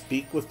and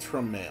speak with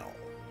Trommel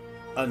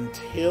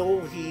until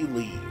he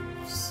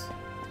leaves.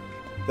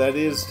 That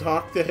is,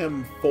 talk to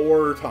him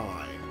 4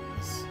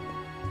 times.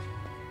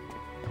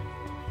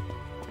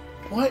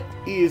 What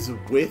is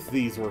with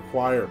these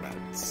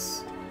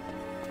requirements?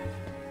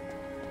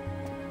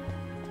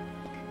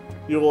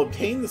 You will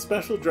obtain the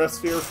special dress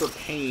sphere for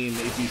pain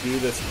if you do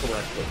this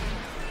correctly.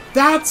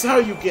 That's how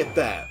you get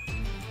that!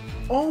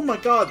 Oh my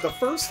god, the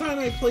first time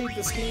I played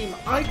this game,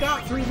 I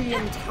got through the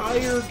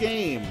entire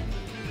game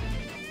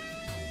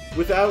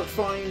without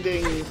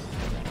finding,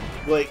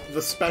 like,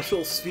 the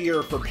special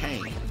sphere for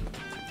pain.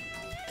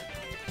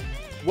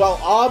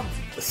 Well,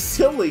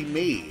 silly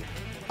me.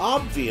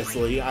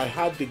 Obviously, I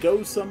had to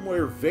go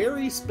somewhere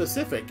very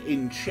specific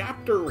in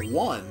Chapter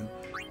 1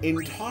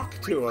 and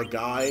talk to a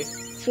guy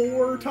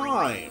 4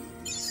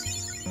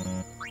 times.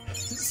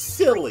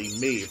 Silly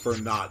me for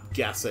not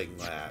guessing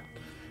that.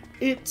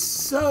 It's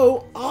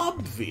so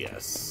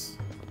obvious.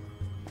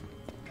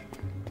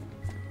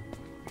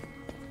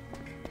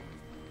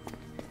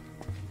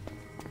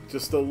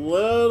 Just a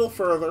little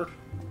further.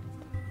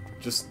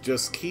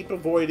 Just keep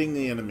avoiding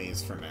the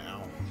enemies for now.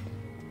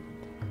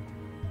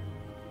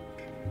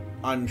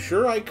 I'm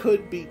sure I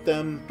could beat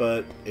them,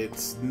 but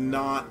it's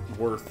not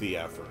worth the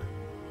effort.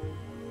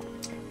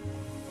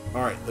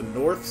 Alright, the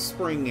North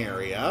Spring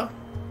area.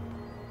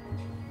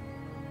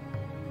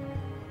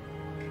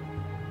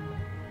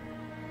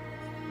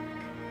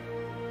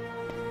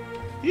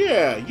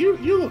 Yeah, you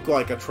look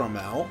like a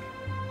Trommel.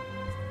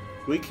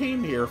 We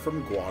came here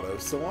from Guado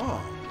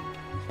Salam.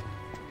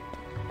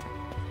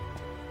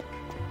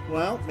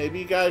 Well, maybe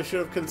you guys should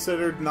have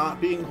considered not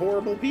being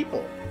horrible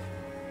people.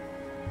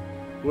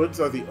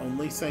 Woods are the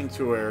only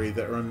sanctuary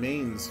that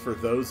remains for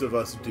those of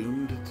us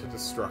doomed to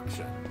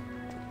destruction.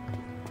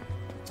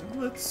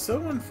 Well, that's so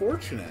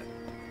unfortunate.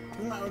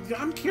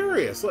 I'm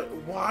curious, like,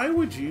 why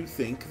would you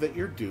think that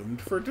you're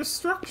doomed for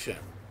destruction?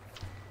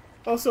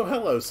 Also,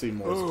 hello,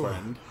 Seymour's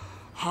friend.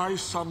 Hi,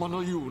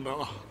 Summoner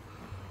Yuna.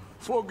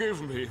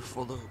 Forgive me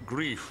for the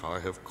grief I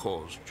have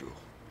caused you.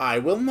 I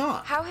will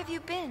not. How have you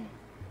been?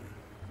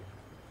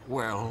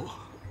 Well,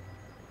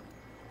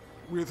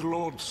 with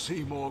Lord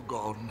Seymour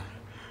gone,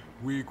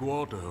 we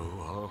Guado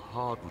are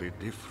hardly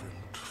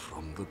different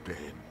from the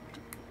Bhed.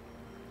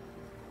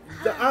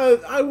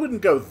 I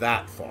wouldn't go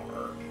that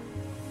far.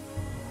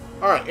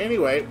 Alright,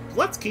 anyway,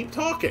 let's keep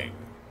talking.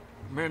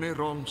 Many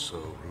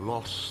Ronso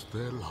lost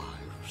their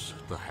lives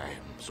at the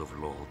hands of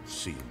Lord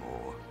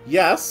Seymour.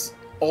 Yes,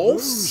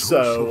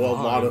 also a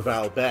lot of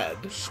Al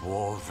Bhed.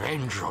 Swore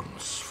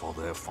vengeance for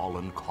their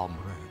fallen comrade.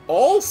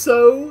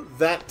 Also,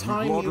 that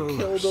time you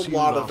killed a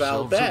lot of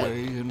Al Bhed.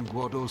 Away in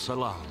Guado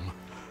Salam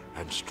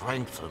and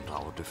strengthened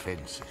our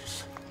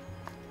defenses.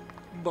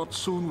 But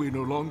soon we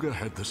no longer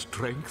had the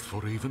strength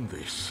for even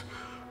this.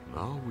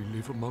 Now we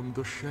live among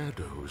the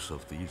shadows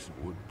of these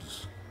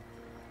woods.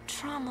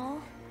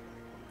 Trommel.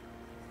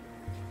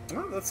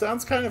 Well, that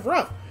sounds kind of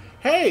rough.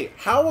 Hey,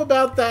 how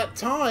about that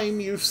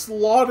time you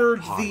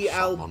slaughtered the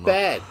Al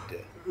Bhed?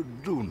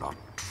 Do not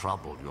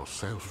trouble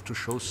yourself to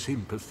show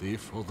sympathy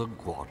for the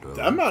Guado.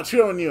 I'm not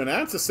showing you an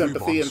ounce of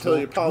sympathy until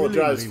you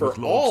apologize for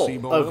all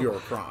of your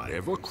crimes.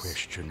 Never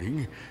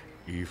questioning,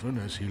 even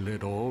as he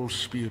led all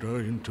Spira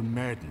into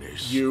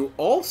madness. You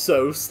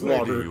also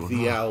slaughtered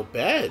the Al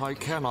Bhed. I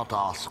cannot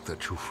ask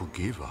that you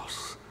forgive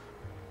us,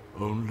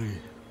 only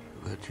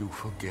that you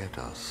forget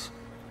us.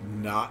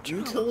 Not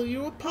until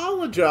you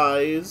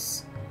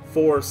apologize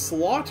for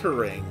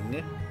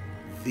slaughtering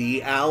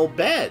the Al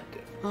Bhed.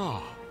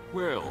 Ah,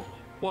 well,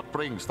 What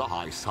brings the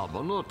High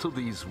Summoner to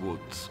these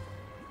woods?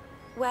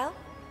 Well,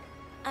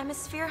 I'm a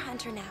sphere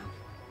hunter now.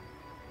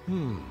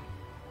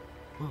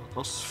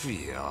 A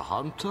sphere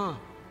hunter?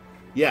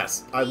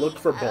 Yes, I look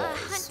for hunt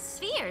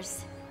balls.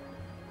 spheres.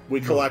 We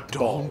collect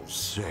Don't balls.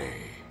 say.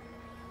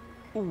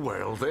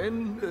 Well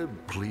then,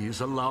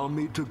 please allow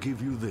me to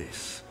give you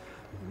this.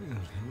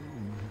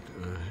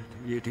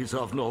 It is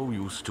of no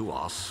use to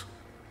us.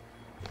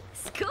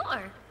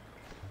 Score.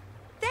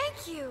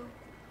 Thank you.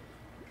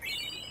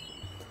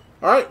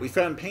 Alright, we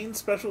found Payne's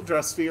special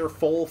dress sphere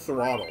full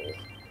throttle.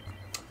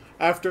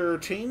 After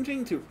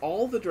changing to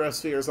all the dress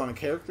spheres on a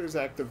character's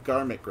active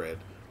garment grid,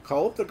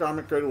 call up the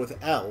garment grid with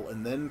L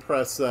and then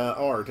press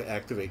R to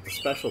activate the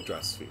special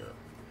dress sphere.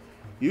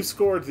 You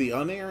scored the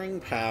Unerring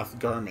Path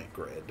garment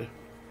grid.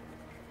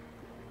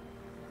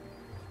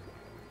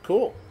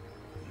 Cool.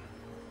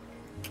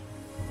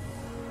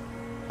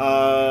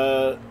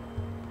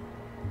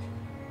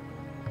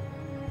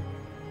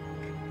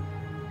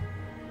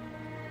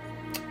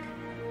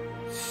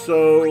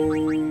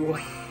 So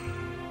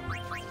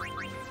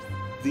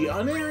the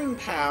Unerring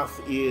Path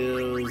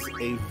is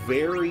a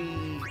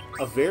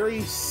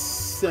very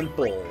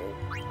simple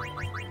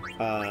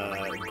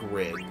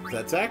grid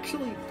that's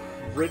actually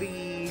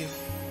pretty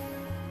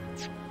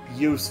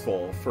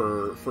useful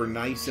for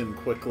nice and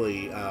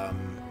quickly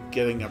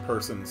getting a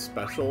person's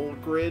special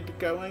grid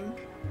going.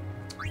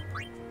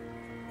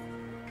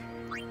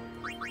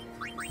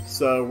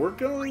 So we're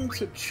going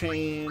to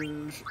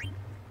change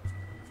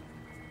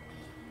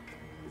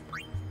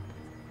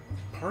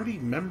party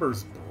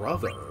member's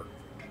brother.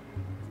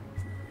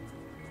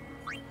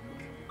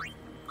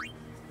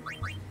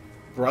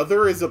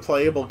 Brother is a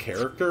playable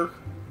character?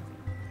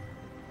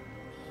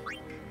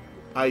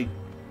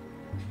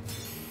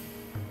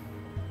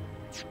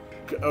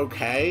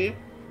 Okay.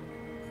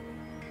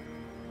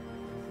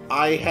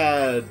 I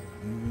had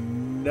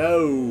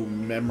no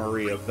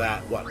memory of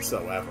that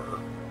whatsoever.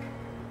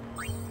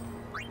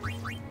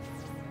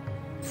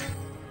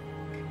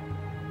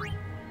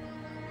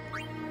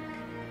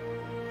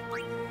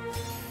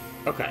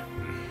 Okay.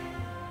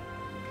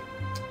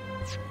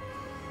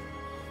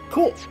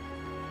 Cool.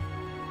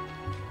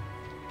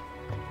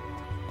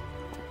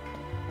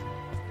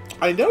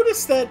 I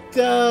noticed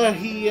that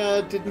he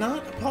did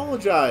not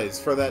apologize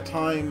for that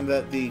time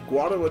that the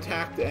Guado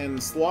attacked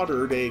and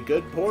slaughtered a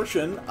good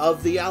portion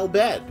of the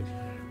Bhed,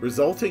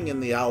 resulting in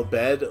the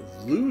Bhed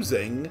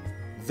losing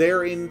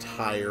their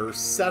entire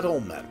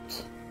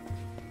settlement.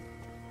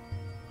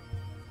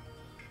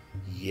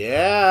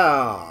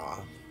 Yeah.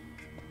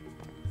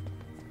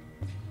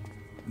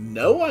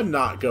 No, I'm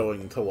not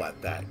going to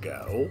let that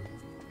go.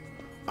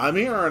 I'm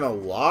hearing a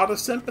lot of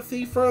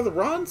sympathy for the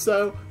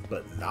Ronso,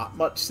 but not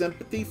much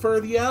sympathy for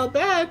the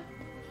Bhed.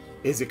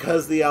 Is it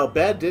because the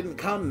Bhed didn't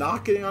come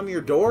knocking on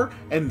your door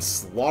and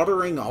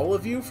slaughtering all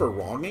of you for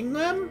wronging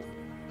them?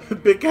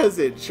 Because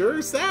it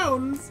sure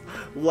sounds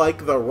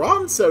like the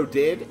Ronso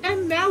did,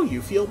 and now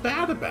you feel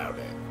bad about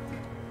it.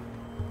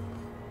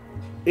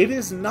 It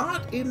is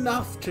not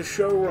enough to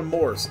show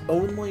remorse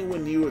only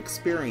when you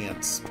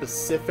experience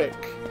specific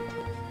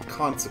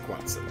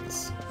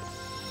consequences.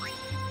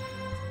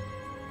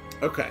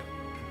 Okay.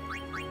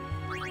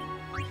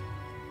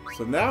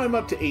 So now I'm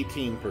up to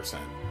 18%.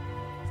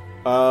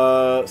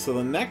 So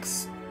the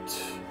next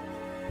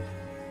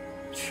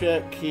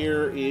check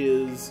here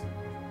is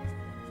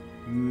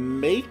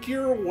make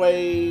your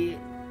way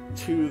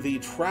to the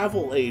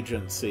travel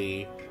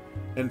agency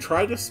and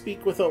try to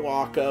speak with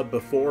Oaka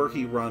before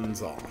he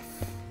runs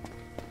off.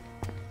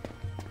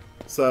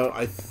 So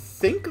I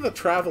think the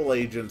travel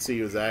agency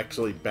is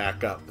actually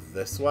back up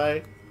this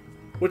way,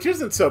 which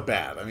isn't so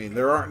bad. I mean,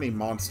 there aren't any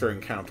monster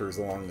encounters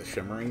along the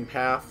Shimmering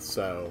Path,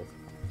 so...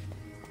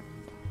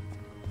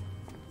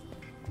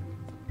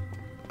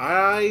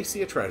 I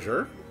see a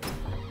treasure.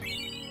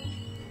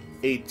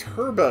 A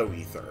turbo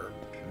ether.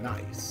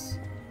 Nice.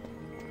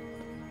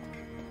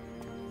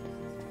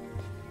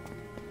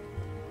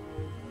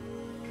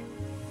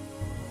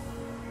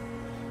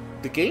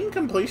 The game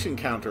completion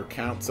counter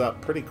counts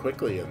up pretty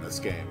quickly in this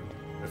game,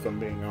 if I'm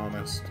being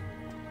honest.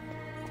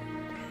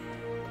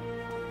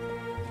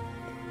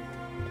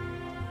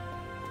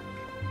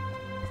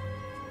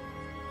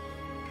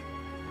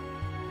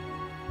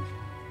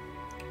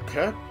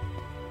 Okay.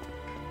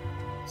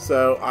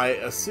 So I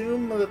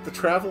assume that the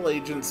travel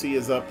agency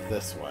is up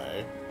this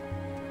way.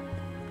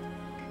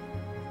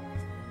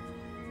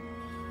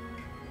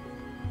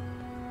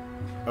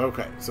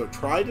 Okay, so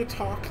try to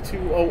talk to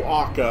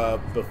Oaka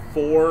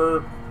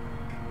before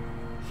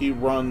he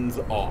runs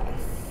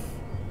off.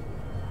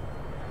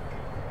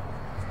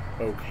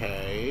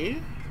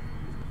 Okay.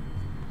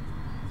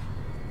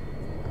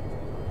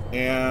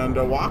 And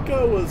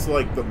Oaka was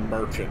like the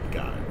merchant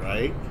guy,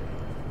 right?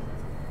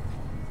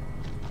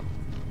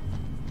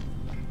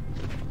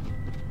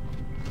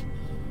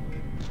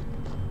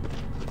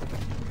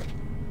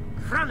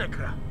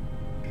 Franekra.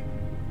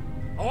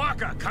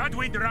 Oaka,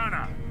 Kadwid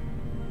Rana.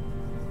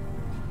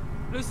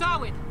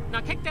 Lusawid, na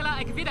Kiktela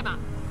Ekvidama.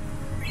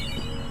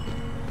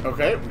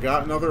 Okay, we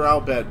got another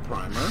Bhed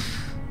primer.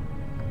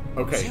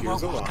 Okay,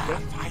 here's a Waka.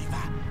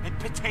 And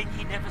pretend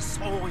you never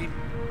saw him.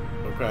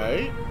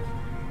 Okay.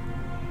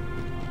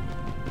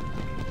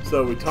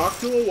 So we talked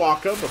to a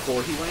Waka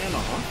before he ran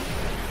off.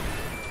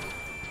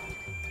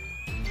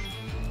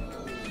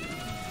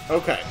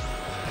 Okay.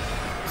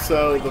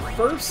 So the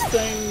first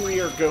thing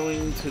we are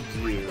going to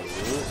do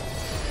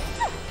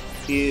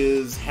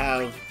is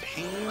have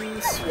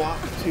Pain swap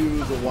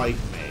to the White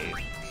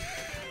Mage.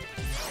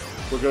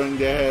 We're going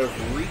to have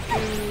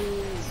Riku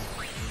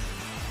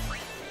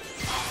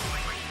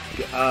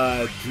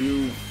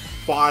do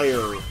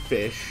Fire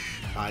Fish,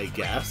 I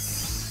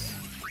guess.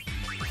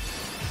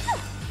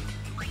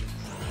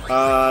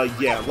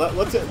 Yeah,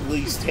 let's at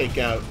least take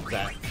out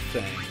that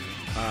thing.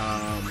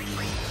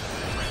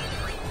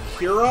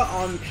 Kira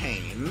on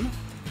Pain.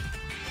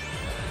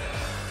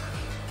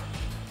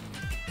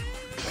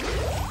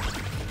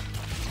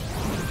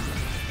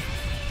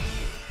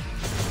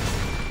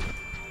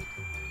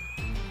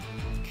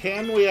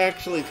 Can we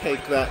actually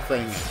take that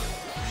thing out?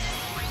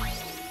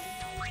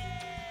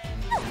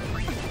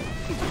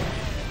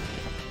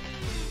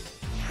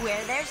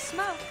 Where there's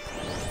smoke.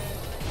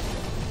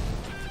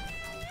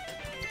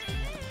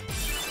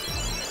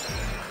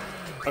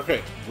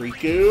 Okay,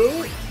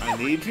 Riku, I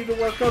need you to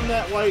work on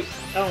that white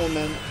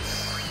element.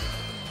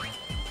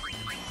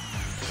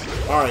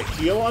 Alright,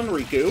 heal on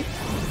Riku.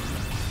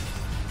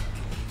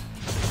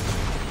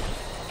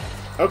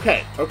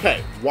 Okay,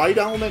 okay, white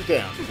element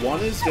down.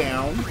 One is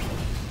down.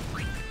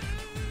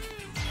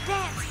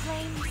 Dance,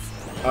 flames.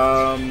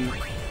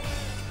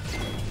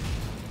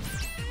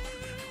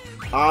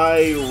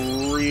 I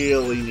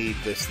really need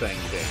this thing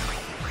down.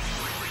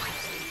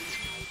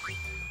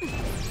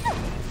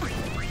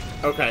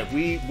 Okay,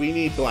 we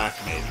need black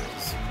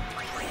mages.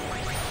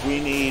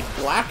 We need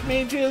black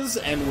mages,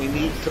 and we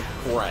need to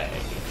pray.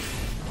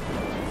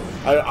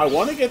 I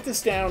want to get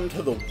this down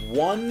to the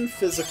one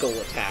physical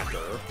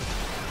attacker.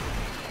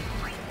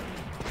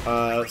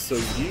 So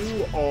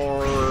you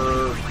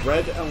are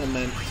red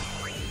element,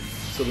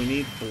 so we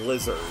need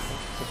Blizzard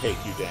to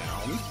take you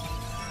down.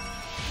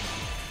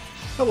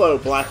 Hello,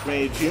 Black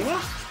Mage Yuna.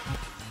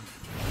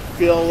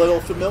 Feel a little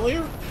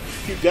familiar?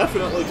 You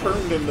definitely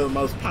turned into the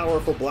most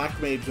powerful Black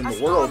Mage in the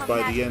world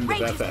by the end of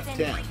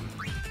FF10.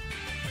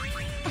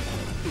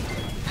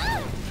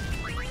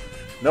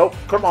 Nope,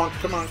 come on,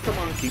 come on, come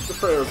on, keep the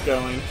prayers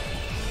going.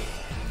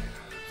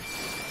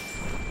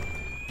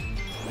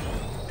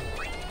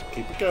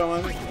 Keep it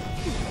going.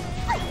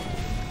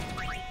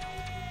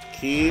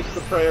 Keep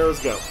the prayers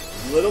going.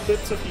 Little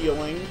bits of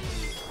healing.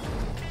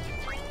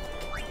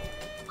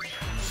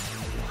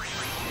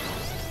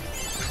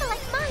 I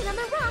like mine on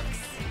the rocks.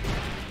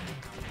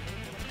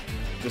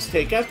 Just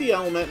take out the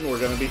element and we're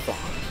gonna be fine.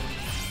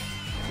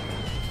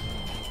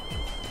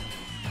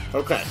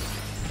 Okay.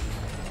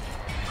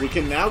 We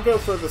can now go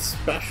for the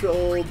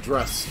special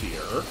dress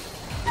sphere.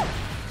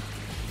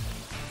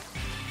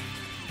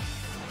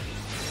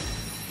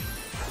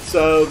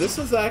 So this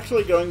is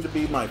actually going to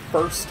be my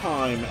first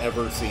time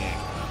ever seeing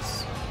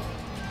this.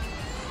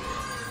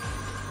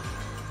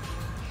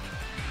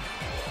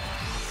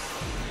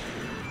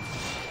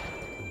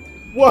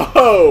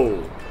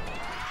 Whoa!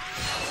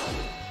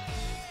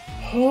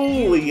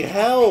 Holy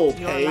hell,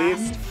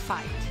 Pain!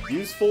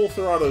 Use full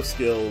throttle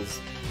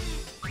skills.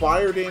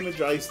 Fire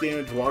damage, ice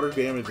damage, water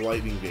damage,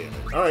 lightning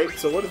damage. Alright,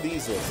 so what do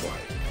these look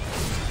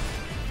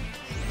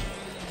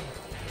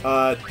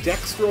like?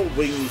 Dextral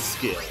wing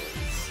skills.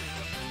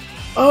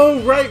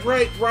 Oh, right.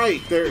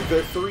 They're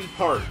 3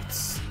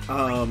 parts.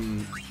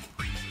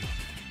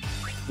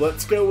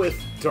 Let's go with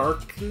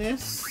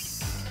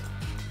Darkness,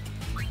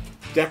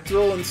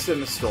 Dectral, and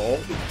Sinistral,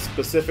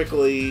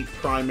 specifically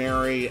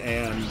primary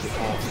and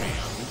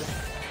offhand.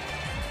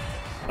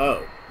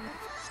 Oh.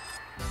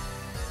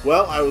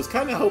 Well, I was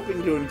kind of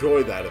hoping to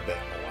enjoy that a bit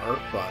more,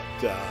 but,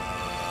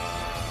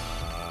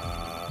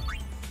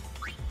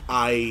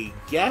 I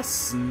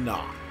guess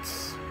not.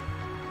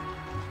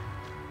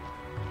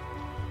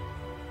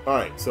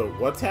 Alright, so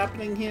what's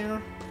happening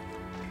here?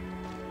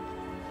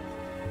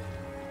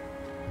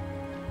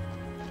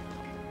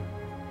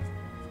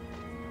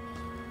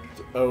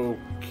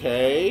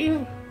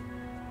 Okay.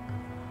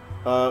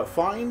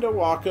 Find a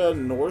Waka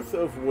north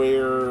of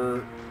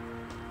where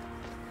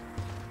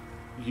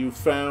you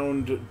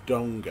found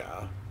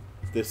Donga.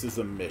 This is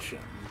a mission.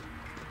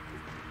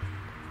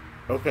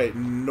 Okay,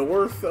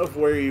 north of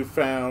where you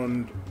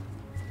found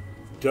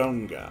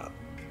Donga.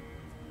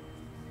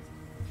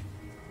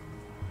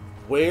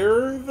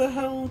 Where the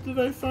hell did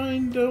I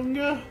find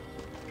Donga?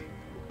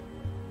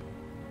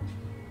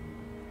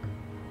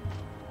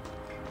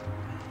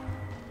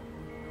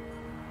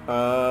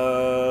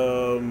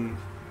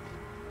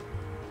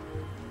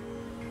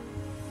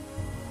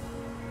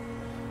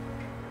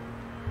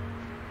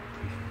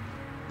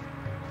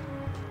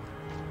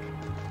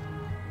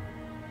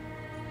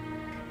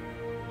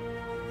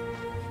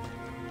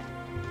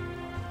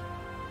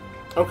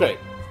 Okay.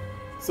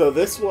 So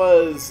this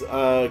was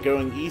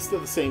going east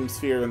of the same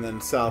sphere and then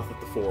south of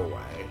the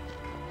 4-way.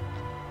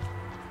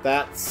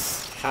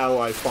 That's how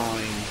I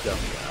find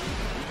Donga.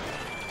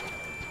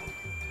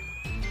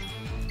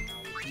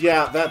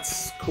 Yeah,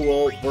 that's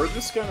cool. We're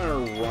just gonna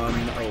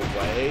run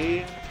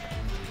away.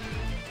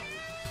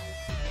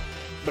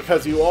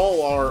 Because you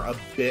all are a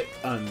bit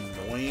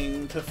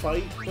annoying to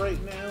fight right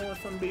now,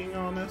 if I'm being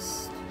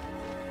honest.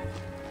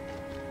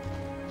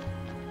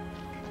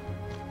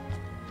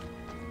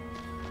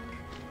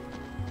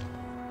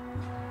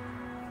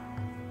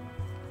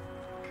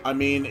 I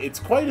mean, it's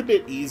quite a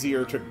bit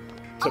easier to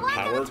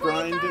power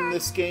grind in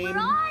this game. Where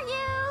are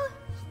you?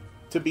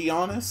 To be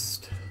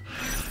honest.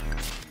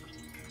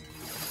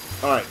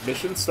 Alright,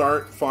 mission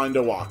start, find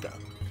a Waka.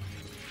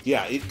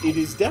 Yeah, it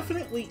is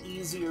definitely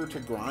easier to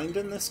grind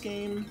in this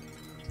game,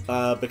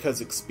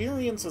 because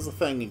experience is a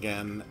thing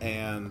again,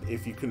 and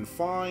if you can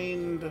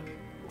find,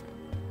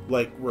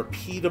 like,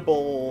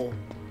 repeatable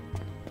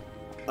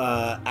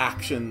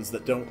actions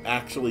that don't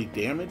actually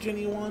damage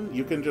anyone,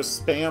 you can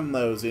just spam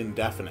those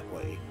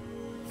indefinitely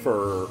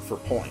for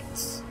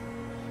points.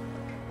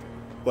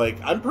 Like,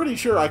 I'm pretty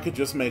sure I could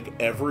just make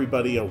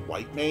everybody a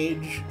white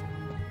mage,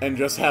 and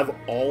just have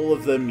all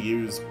of them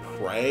use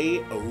Prey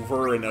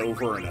over and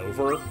over and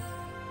over,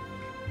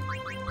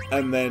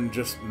 and then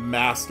just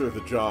master the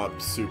job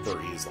super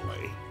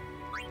easily.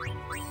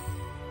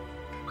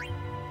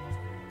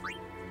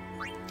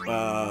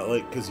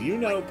 Like, because you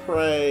know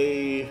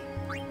Prey,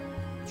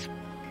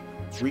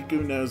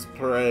 Riku knows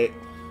Prey.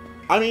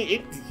 I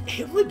mean,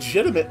 it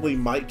legitimately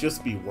might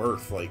just be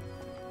worth, like,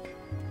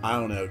 I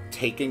don't know,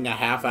 taking a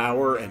half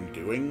hour and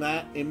doing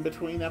that in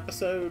between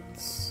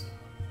episodes.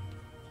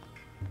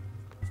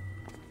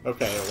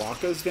 Okay,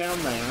 Waka's down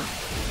there.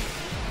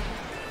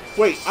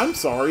 Wait, I'm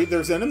sorry,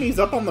 there's enemies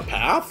up on the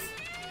path?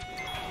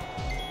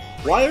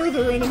 Why are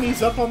there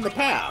enemies up on the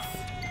path?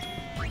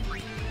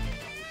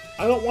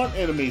 I don't want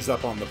enemies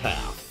up on the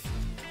path.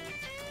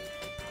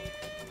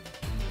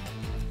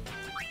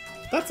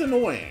 That's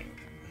annoying.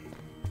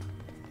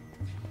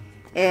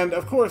 And,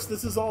 of course,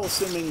 this is all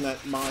assuming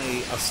that my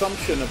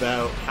assumption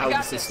about how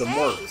the system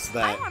works,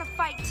 that, I want to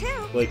fight too.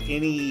 like,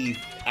 any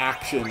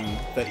action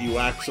that you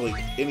actually,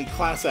 any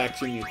class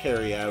action you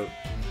carry out,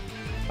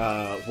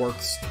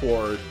 works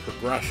toward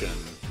progression.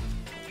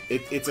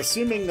 It's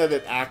assuming that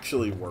it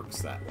actually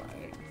works that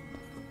way.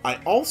 I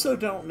also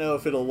don't know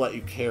if it'll let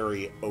you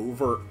carry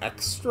over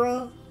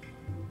extra.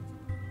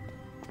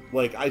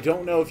 Like, I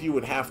don't know if you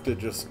would have to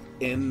just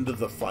end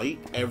the fight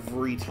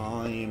every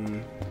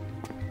time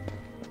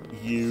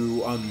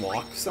you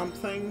unlock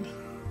something.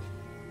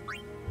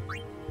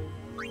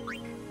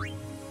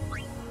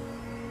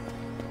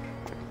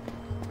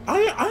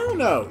 I don't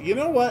know. You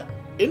know what?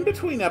 In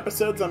between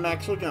episodes, I'm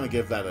actually gonna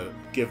give that a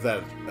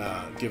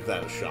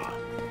shot.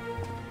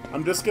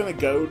 I'm just gonna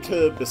go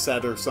to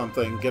Bhed or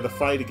something, get a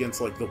fight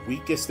against like the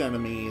weakest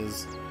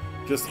enemies,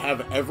 just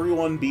have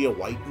everyone be a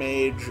white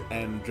mage,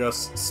 and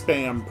just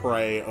spam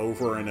Prey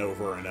over and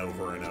over and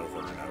over and over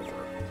and over.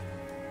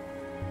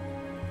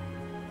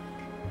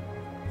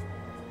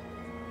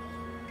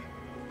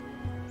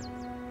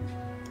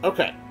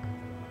 Okay.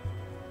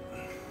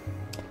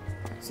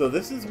 So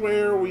this is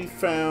where we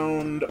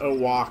found a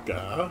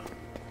Waka.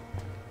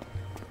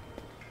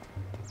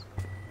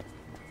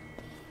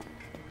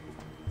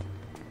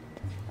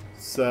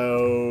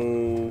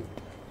 So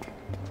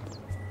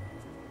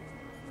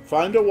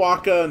find a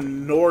Waka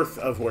north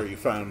of where you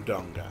found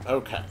Donga.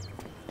 Okay.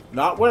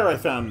 Not where I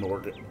found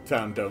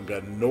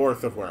Donga,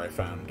 north of where I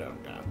found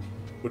Donga.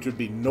 Which would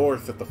be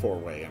north at the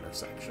four-way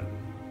intersection.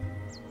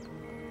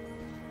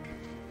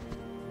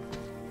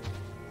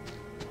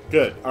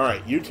 Good.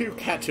 Alright, you two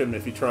catch him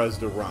if he tries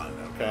to run,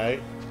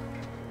 okay?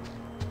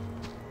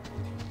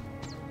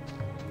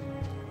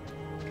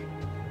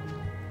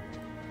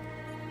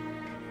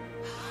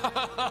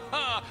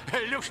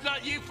 It looks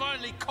like you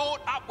finally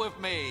caught up with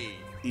me.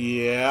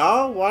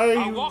 Yeah? Why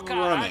are you Waka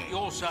running? at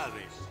your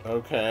service.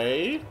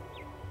 Okay.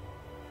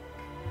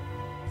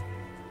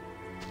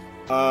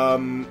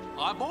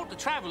 I bought the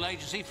travel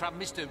agency from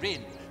Mr.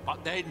 Rin,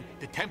 but then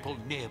the temple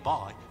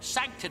nearby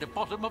sank to the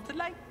bottom of the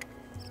lake.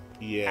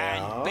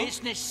 Yeah. And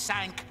business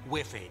sank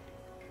with it.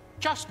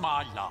 Just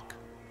my luck.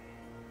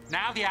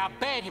 Now the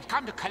Bhed have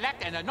come to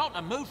collect and are not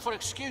in the mood for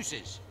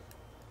excuses.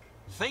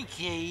 Think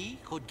ye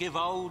could give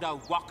old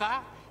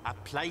Waka a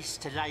place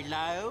to lay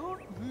low?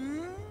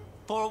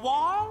 For a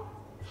while?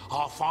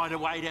 I'll find a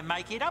way to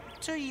make it up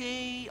to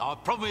ye, I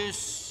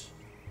promise.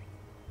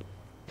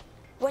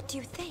 What do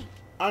you think?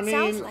 I mean,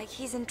 sounds like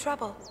he's in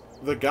trouble.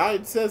 The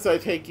guide says I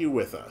take you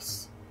with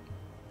us.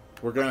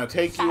 We're gonna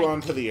take you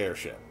onto the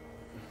airship.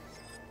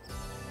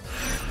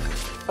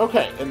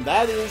 Okay, and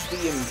that is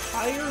the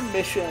entire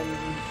mission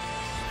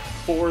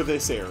for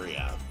this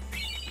area.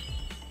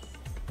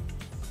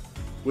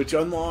 Which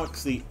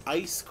unlocks the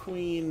Ice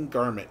Queen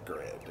Garment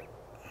Grid.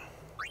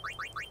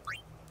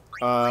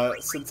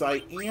 Since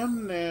I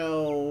am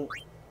now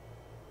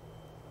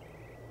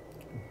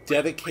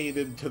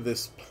dedicated to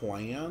this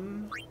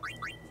plan,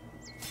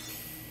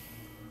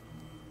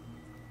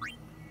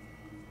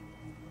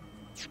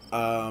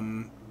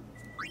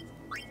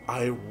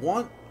 I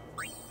want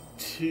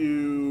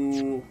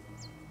to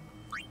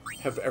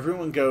have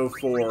everyone go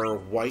for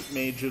White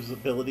Mage's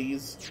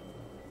abilities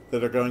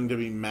that are going to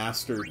be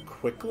mastered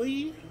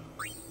quickly.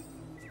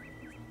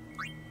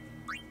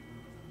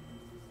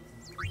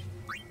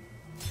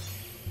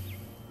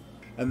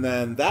 And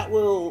then that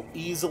will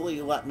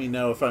easily let me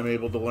know if I'm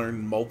able to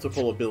learn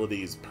multiple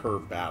abilities per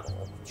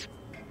battle.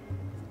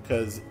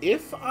 Because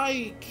if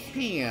I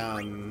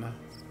can,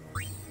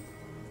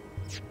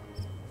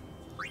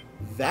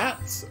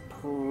 that's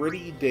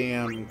pretty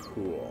damn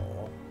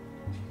cool.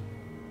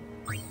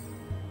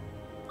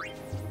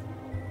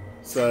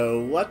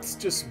 So let's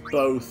just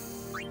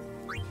both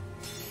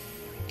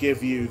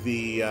give you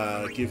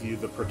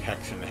the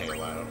protection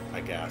halo,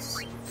 I guess.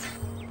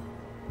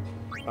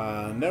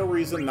 No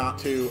reason not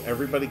to.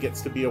 Everybody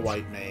gets to be a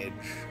white mage.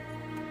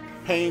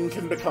 Pain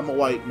can become a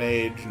white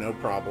mage, no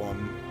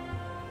problem.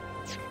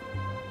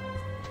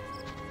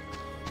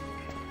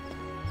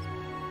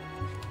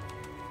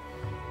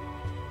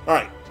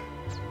 Alright.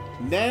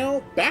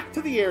 Now, back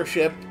to the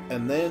airship,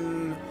 and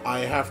then I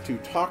have to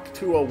talk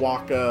to a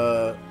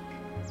Waka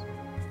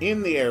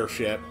in the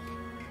airship.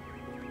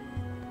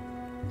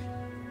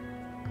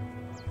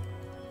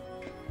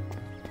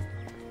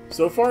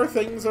 So far,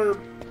 things are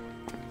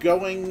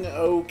going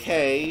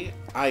okay,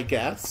 I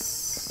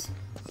guess.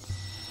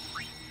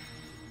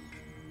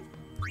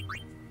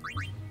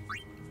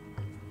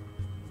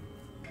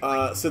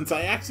 Since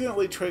I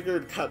accidentally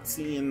triggered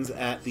cutscenes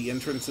at the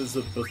entrances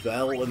of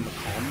Bhed and the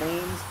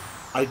Calmlands,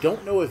 I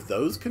don't know if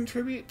those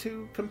contribute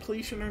to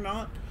completion or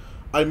not.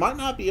 I might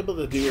not be able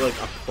to do,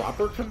 like, a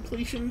proper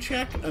completion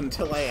check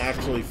until I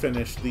actually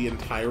finish the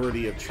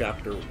entirety of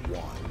Chapter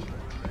 1.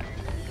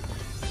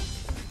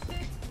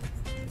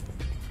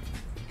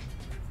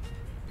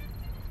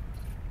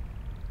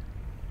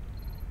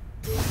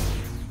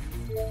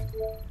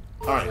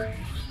 Alright.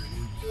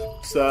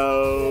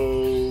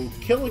 So,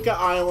 Kilika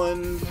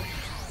Island,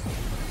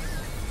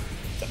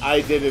 I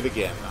did it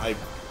again.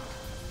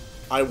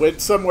 I went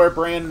somewhere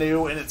brand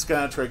new, and it's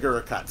gonna trigger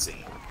a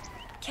cutscene.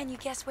 Can you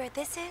guess where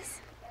this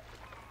is?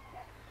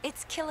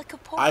 It's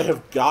Kilika Port. I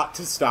have got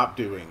to stop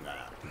doing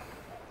that.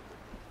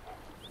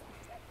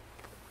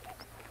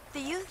 The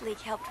Youth League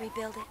helped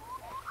rebuild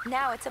it.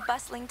 Now it's a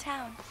bustling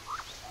town.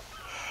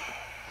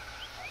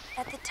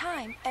 At the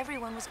time,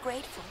 everyone was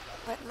grateful,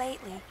 but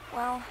lately,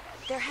 well,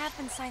 there have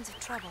been signs of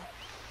trouble.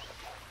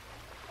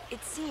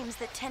 It seems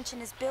that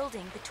tension is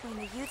building between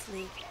the Youth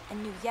League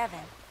and New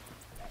Yevon.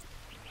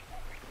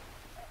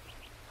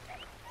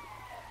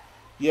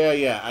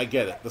 Yeah, I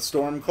get it. The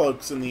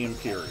Stormcloaks and the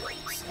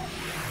Imperials.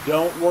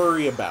 Don't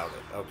worry about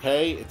it,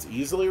 okay? It's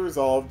easily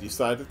resolved. You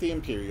side with the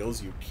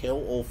Imperials, you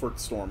kill Ulfric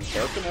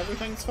Stormcloak, and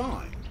everything's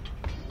fine.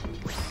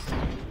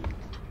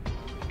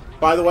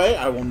 By the way,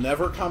 I will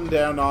never come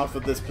down off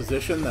of this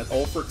position that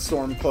Ulfric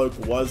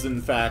Stormcloak was, in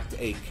fact,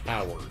 a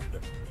coward.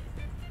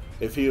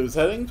 If he was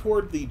heading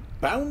toward the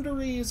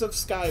boundaries of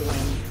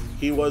Skyrim,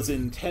 he was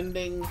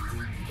intending,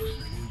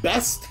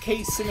 best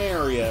case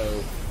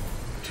scenario,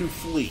 to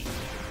flee.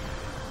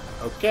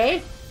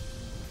 Okay?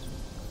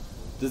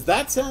 Does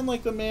that sound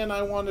like the man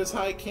I want as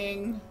High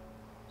King?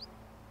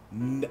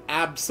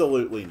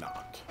 Absolutely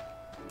not.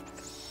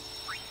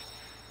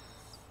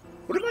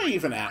 What am I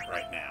even at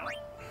right now?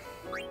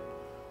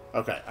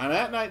 Okay, I'm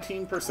at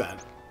 19%.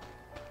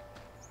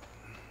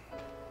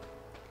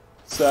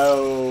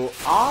 So,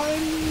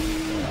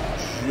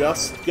 I'm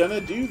just gonna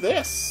do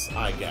this,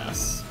 I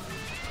guess.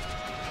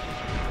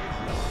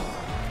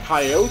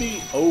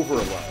 Coyote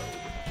Overload.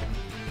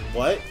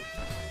 What?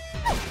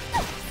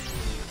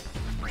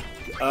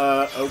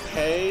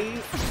 Okay.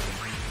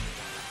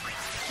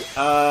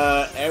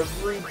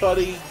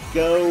 Everybody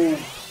go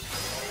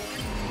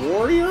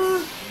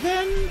warrior,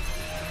 then?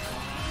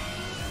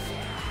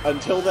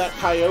 Until that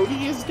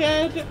coyote is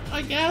dead,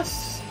 I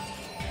guess?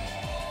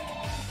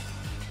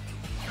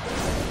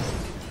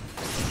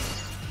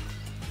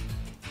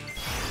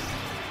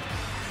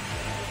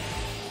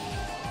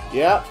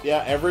 Yeah,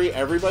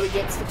 everybody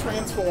gets to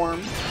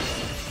transform.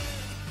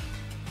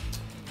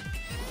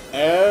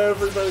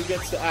 Everybody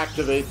gets to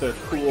activate their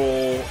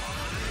cool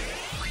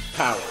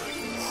powers.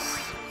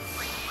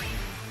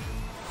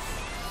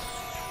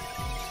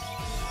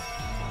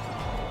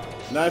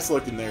 Nice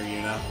looking there,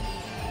 Yuna.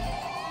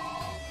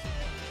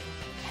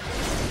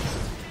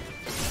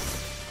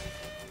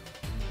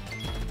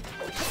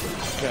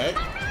 Okay.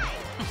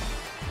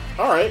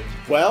 Alright,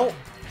 well,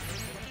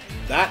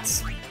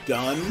 that's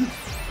done.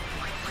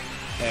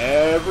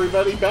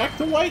 Everybody back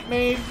to White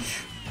Mage.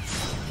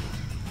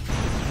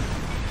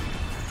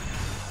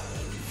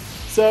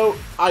 So,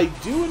 I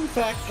do in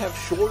fact have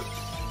short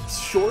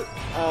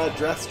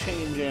dress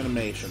change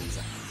animations.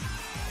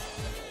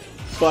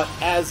 But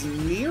as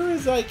near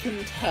as I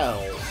can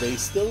tell, they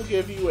still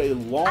give you a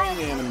long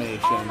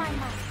animation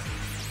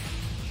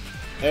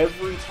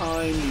every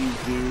time you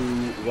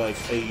do, like,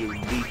 a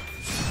unique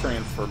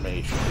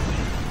transformation.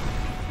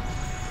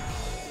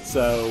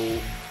 So,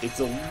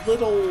 it's a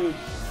little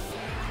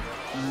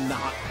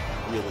not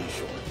really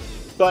short.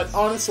 But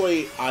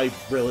honestly, I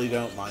really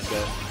don't mind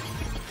it.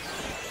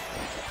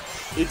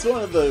 It's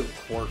one of the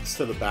quirks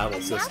to the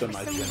battle system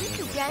I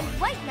genuinely grand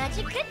white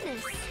magic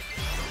goodness.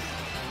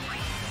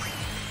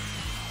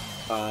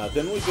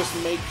 Then we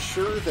just make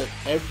sure that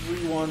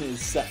everyone is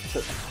set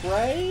to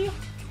pray.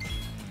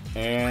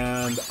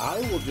 And I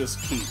will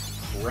just keep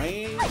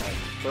praying and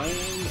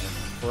praying and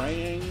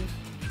praying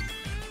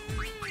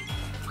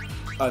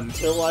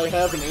until I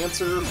have an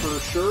answer for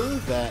sure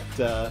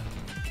that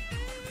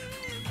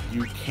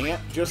you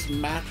can't just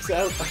max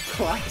out a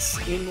class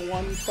in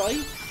one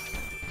fight.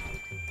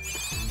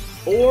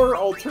 Or,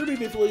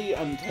 alternatively,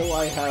 until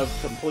I have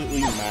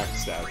completely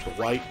maxed out the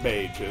white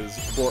mages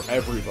for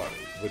everybody,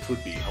 which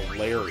would be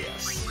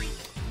hilarious.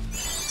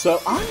 So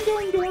I'm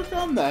going to work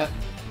on that,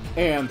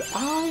 and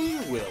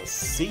I will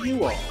see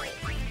you all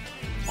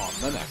on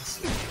the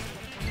next one.